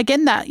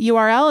 Again, that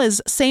URL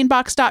is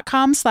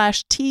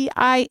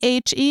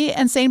sanebox.com/TIHE.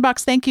 And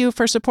SaneBox, thank you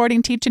for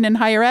supporting teaching in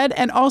higher ed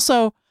and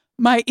also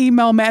my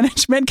email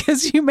management,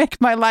 because you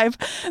make my life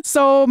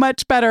so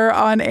much better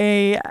on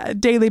a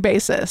daily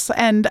basis.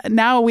 And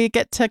now we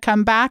get to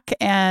come back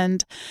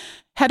and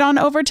head on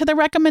over to the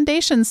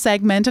recommendations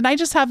segment. And I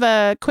just have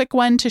a quick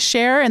one to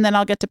share, and then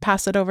I'll get to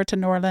pass it over to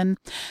Norlin.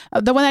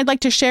 The one I'd like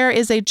to share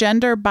is a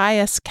gender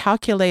bias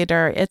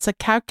calculator. It's a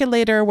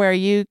calculator where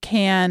you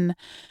can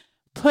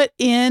put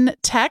in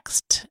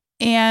text,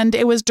 and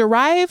it was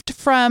derived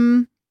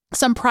from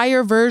some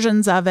prior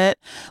versions of it,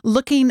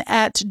 looking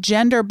at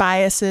gender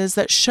biases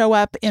that show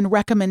up in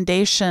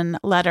recommendation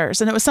letters.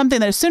 And it was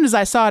something that as soon as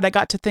I saw it, I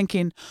got to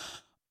thinking,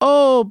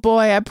 oh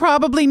boy, I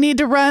probably need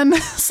to run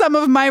some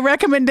of my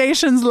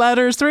recommendations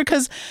letters through,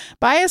 because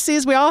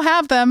biases, we all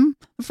have them.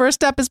 The first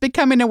step is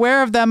becoming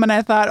aware of them. And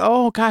I thought,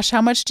 oh gosh,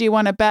 how much do you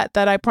want to bet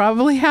that I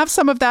probably have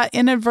some of that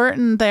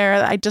inadvertent there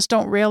that I just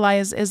don't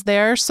realize is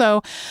there?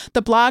 So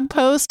the blog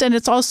post, and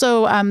it's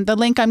also the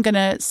link I'm going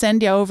to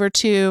send you over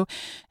to,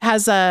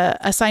 has a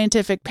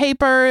scientific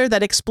paper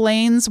that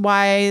explains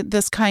why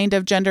this kind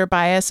of gender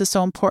bias is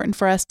so important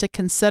for us to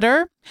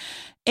consider.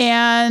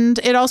 And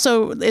it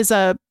also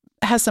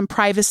has some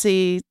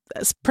privacy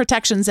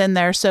protections in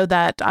there so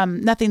that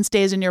nothing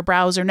stays in your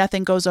browser,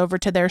 nothing goes over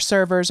to their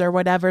servers or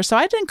whatever. So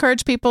I'd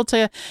encourage people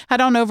to head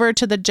on over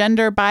to the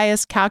gender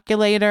bias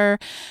calculator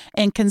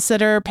and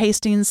consider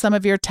pasting some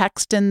of your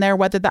text in there,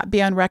 whether that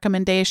be on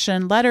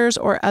recommendation letters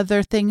or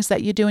other things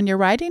that you do in your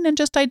writing, and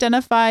just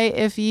identify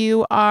if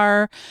you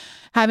are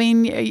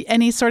having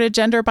any sort of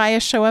gender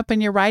bias show up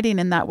in your writing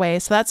in that way.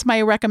 So that's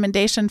my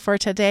recommendation for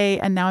today.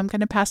 And now I'm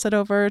going to pass it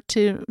over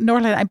to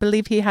Norlin. I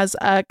believe he has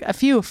a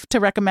few to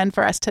recommend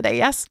for us today.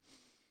 Yes?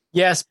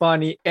 Yes,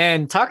 Bonnie.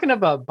 And talking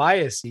about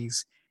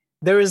biases,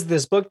 there is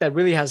this book that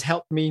really has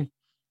helped me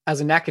as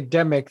an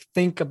academic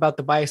think about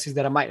the biases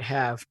that I might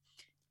have.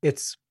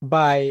 It's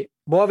by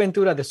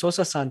Boaventura de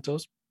Sousa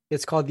Santos.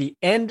 It's called The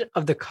End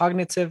of the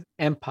Cognitive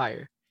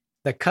Empire,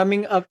 The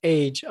Coming of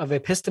Age of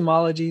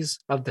Epistemologies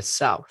of the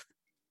South.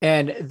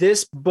 And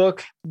this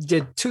book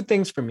did two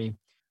things for me.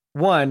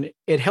 One,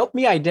 it helped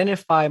me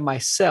identify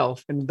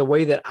myself and the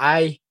way that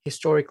I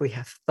historically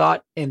have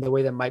thought and the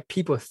way that my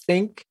people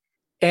think,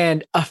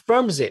 and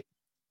affirms it.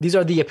 These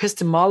are the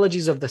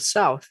epistemologies of the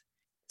South.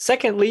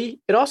 Secondly,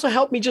 it also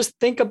helped me just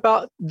think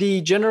about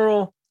the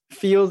general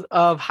field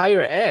of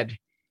higher ed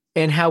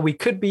and how we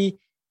could be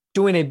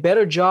doing a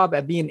better job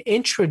at being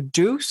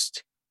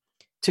introduced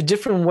to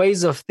different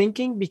ways of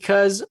thinking,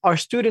 because our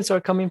students are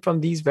coming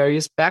from these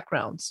various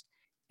backgrounds.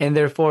 And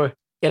therefore,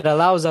 it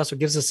allows us or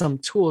gives us some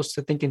tools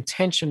to think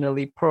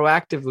intentionally,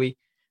 proactively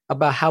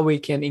about how we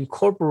can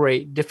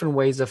incorporate different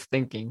ways of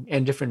thinking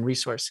and different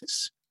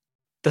resources.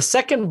 The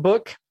second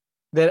book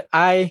that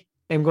I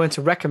am going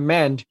to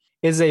recommend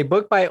is a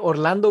book by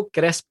Orlando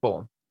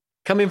Crespo.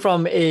 Coming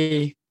from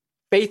a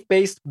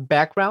faith-based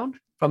background,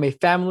 from a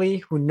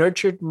family who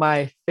nurtured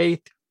my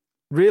faith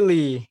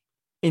really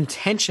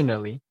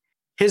intentionally,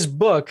 his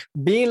book,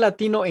 Being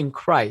Latino in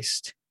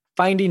Christ,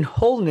 Finding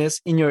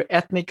Wholeness in Your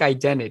Ethnic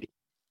Identity,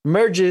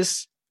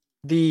 merges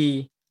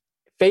the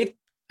faith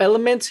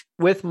element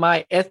with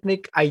my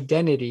ethnic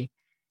identity.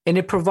 And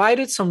it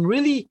provided some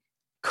really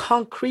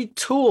concrete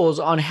tools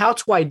on how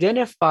to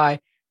identify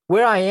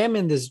where I am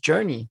in this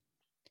journey.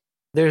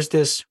 There's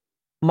this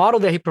model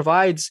that he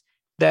provides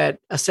that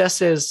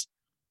assesses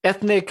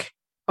ethnic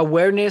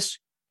awareness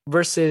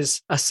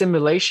versus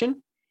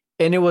assimilation.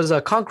 And it was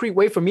a concrete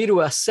way for me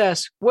to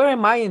assess where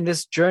am I in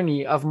this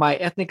journey of my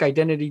ethnic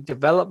identity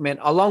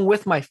development along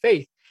with my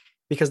faith,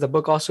 because the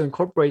book also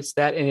incorporates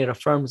that and it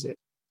affirms it.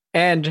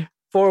 And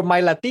for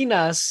my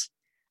Latinas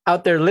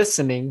out there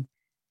listening,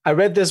 I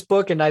read this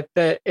book and I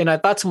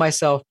thought to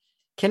myself,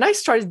 can I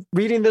start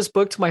reading this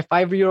book to my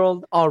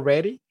 5-year-old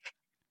already?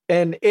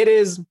 And it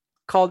is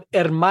called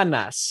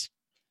Hermanas,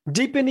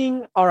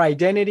 Deepening Our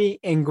Identity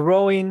and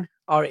Growing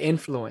Our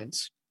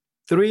Influence.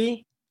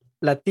 3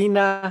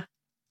 Latina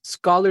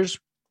scholars,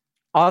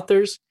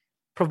 authors,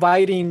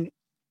 providing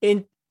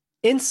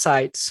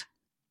insights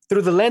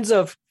through the lens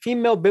of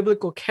female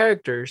biblical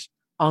characters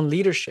on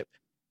leadership.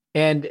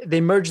 And they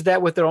merge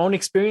that with their own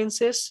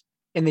experiences,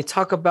 and they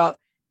talk about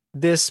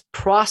this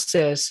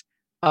process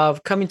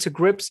of coming to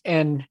grips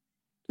and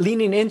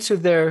leaning into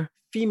their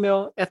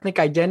female ethnic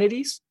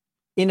identities,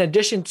 in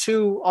addition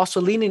to also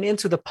leaning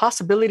into the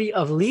possibility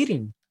of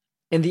leading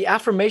and the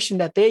affirmation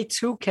that they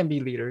too can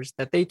be leaders,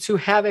 that they too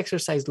have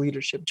exercised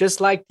leadership,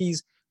 just like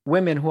these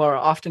women who are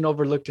often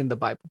overlooked in the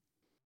Bible.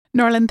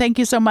 Norlin, thank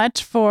you so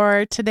much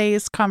for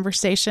today's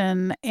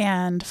conversation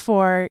and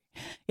for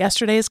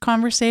yesterday's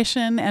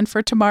conversation and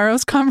for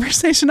tomorrow's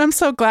conversation. I'm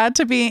so glad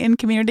to be in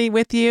community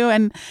with you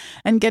and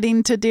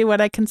getting to do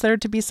what I consider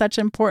to be such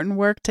important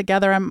work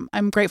together.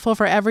 I'm grateful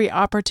for every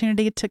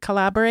opportunity to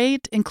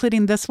collaborate,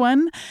 including this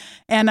one.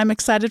 And I'm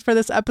excited for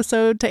this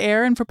episode to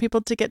air and for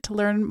people to get to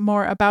learn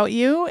more about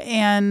you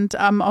and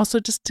also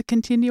just to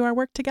continue our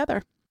work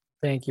together.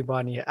 Thank you,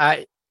 Bonnie.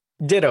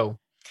 Ditto.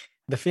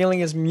 The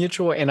feeling is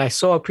mutual, and I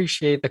so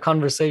appreciate the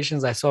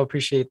conversations. I so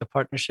appreciate the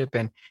partnership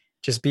and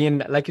just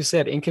being, like you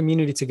said, in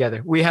community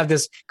together. We have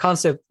this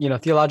concept,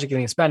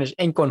 theologically in Spanish,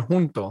 en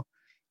conjunto,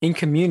 in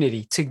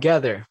community,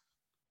 together.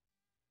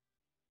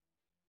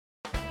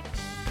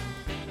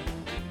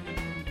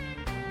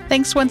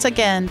 Thanks once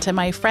again to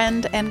my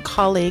friend and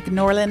colleague,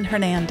 Norlin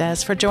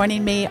Hernandez, for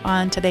joining me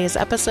on today's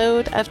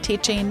episode of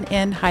Teaching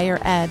in Higher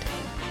Ed.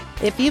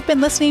 If you've been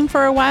listening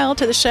for a while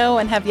to the show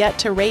and have yet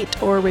to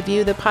rate or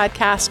review the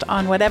podcast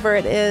on whatever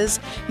it is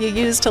you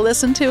use to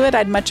listen to it,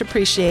 I'd much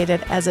appreciate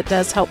it, as it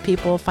does help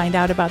people find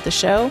out about the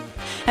show.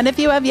 And if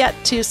you have yet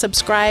to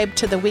subscribe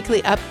to the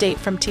weekly update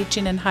from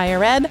Teaching in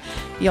Higher Ed,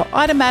 you'll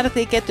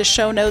automatically get the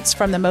show notes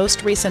from the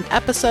most recent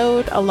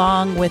episode,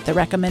 along with the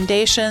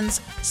recommendations,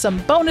 some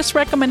bonus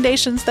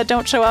recommendations that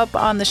don't show up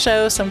on the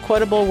show, some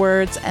quotable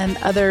words, and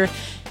other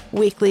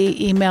weekly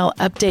email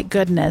update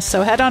goodness.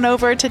 So head on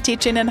over to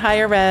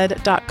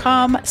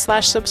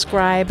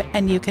teachinginhighered.com/subscribe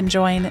and you can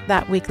join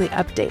that weekly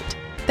update.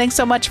 Thanks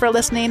so much for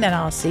listening, and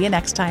I'll see you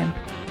next time.